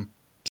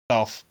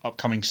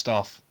upcoming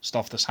stuff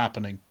that's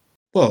happening.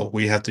 Well,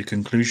 we have the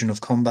conclusion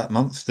of Combat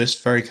Month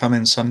this very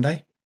coming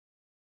Sunday.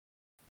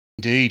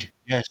 Indeed,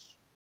 yes.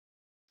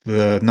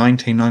 The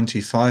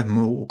 1995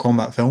 Mortal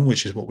Kombat film,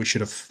 which is what we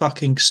should have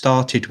fucking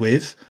started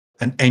with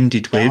and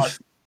ended with.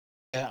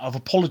 I've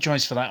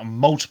apologised for that on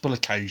multiple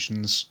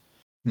occasions.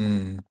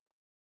 Hmm.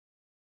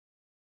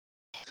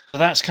 So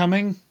that's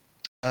coming.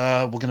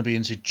 We're going to be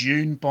into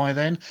June by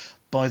then.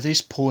 By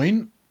this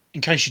point,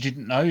 in case you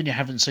didn't know and you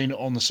haven't seen it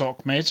on the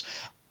Sock Meds,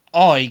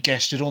 I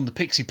guested on the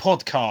Pixie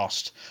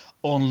podcast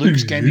on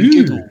Luke's Gaming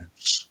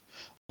Giggles.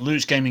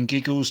 Luke's Gaming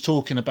Giggles,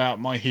 talking about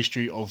my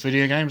history of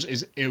video games.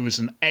 It was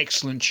an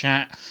excellent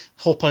chat.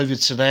 Hop over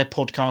to their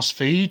podcast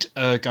feed.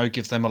 Go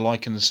give them a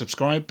like and a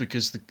subscribe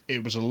because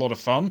it was a lot of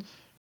fun.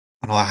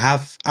 And I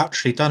have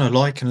actually done a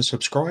like and a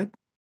subscribe.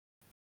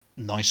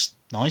 Nice.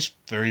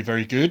 Very,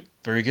 very good.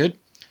 Very good.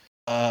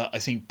 I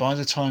think by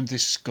the time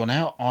this has gone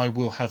out, I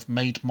will have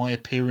made my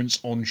appearance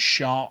on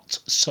Shart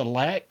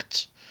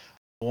Select.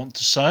 I want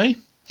to say.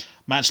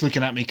 Matt's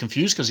looking at me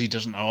confused because he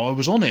doesn't know I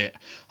was on it.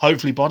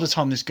 Hopefully, by the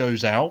time this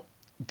goes out,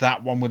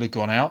 that one will have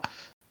gone out.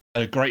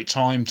 Had a great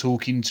time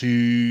talking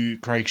to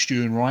Craig,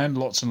 Stu, and Ryan.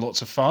 Lots and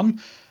lots of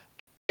fun.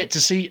 Get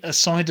to see a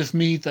side of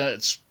me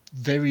that's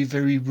very,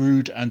 very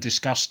rude and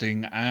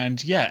disgusting.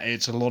 And yeah,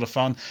 it's a lot of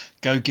fun.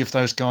 Go give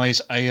those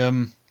guys a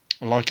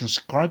like and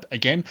subscribe.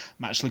 Again,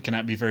 Matt's looking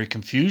at me very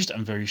confused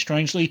and very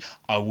strangely.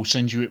 I will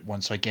send you it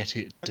once I get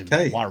it.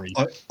 Don't worry.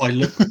 I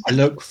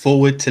look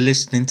forward to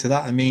listening to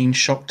that. I mean,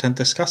 shocked and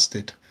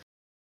disgusted.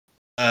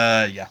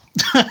 Yeah.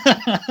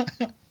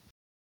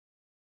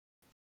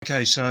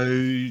 Okay, so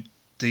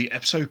the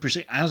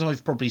episode, as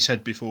I've probably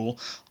said before,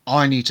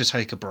 I need to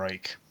take a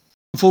break.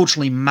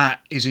 Unfortunately, Matt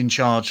is in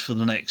charge for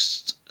the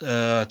next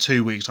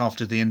 2 weeks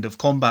after the end of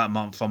Combat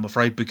Month, I'm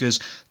afraid,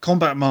 because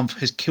Combat Month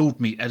has killed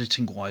me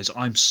editing-wise.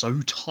 I'm so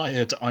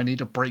tired. I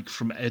need a break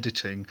from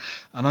editing.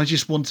 And I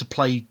just want to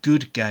play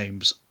good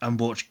games and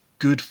watch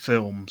good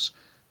films.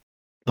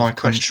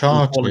 Like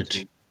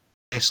Uncharted.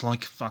 It's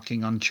like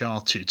fucking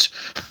Uncharted.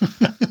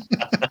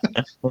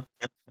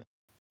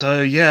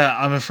 So, yeah,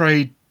 I'm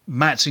afraid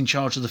Matt's in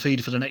charge of the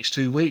feed for the next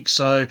 2 weeks,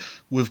 so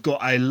we've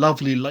got a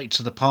lovely late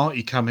to the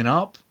party coming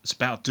up. It's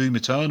about Doom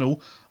Eternal.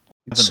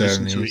 I haven't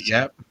listened to it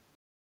yet.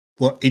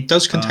 Well, it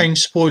does contain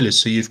spoilers,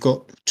 so you've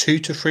got 2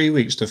 to 3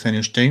 weeks to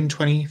finish Doom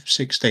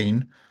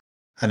 2016,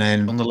 and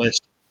then on the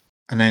list,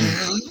 and then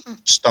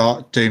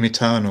start Doom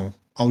Eternal.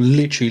 I'll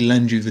literally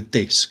lend you the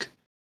disc.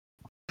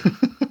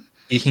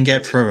 You can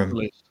get through them.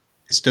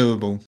 It's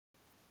doable.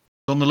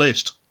 It's on the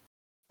list.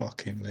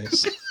 Fucking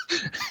list.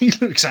 He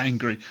looks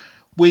angry.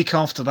 Week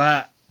after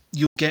that,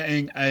 you're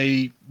getting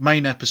a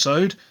main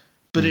episode,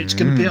 but it's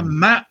going to be a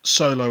Matt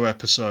solo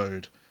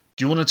episode.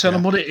 Do you want to tell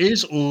them what it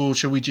is, or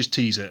shall we just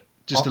tease it?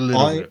 Just a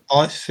little bit.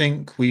 I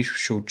think we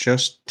should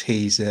just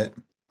tease it.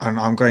 And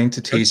I'm going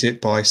to tease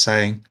it by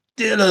saying,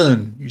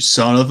 Dylan, you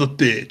son of a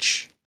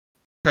bitch.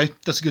 Okay,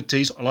 that's a good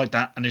tease. I like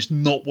that. And it's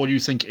not what you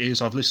think it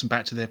is. I've listened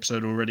back to the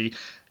episode already.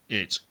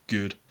 It's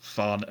good,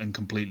 fun, and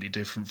completely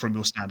different from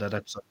your standard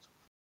episodes.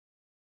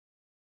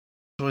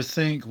 So I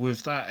think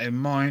with that in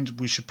mind,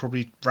 we should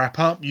probably wrap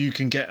up. You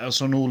can get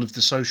us on all of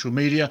the social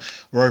media.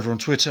 We're over on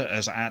Twitter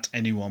as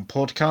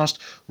 @AnyonePodcast.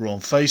 We're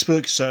on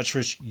Facebook. Search for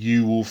us.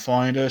 You will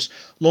find us.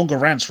 Longer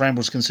rants,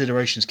 rambles,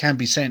 considerations can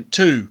be sent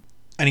to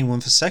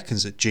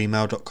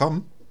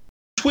anyoneforseconds@gmail.com.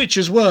 Twitch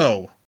as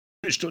well.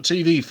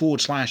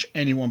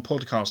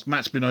 Twitch.tv/AnyonePodcast.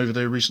 Matt's been over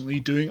there recently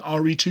doing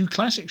RE2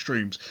 Classic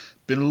streams.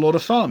 Been a lot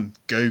of fun.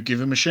 Go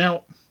give him a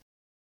shout.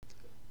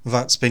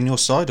 That's been your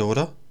side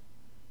order.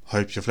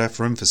 Hope you've left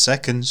room for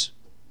seconds.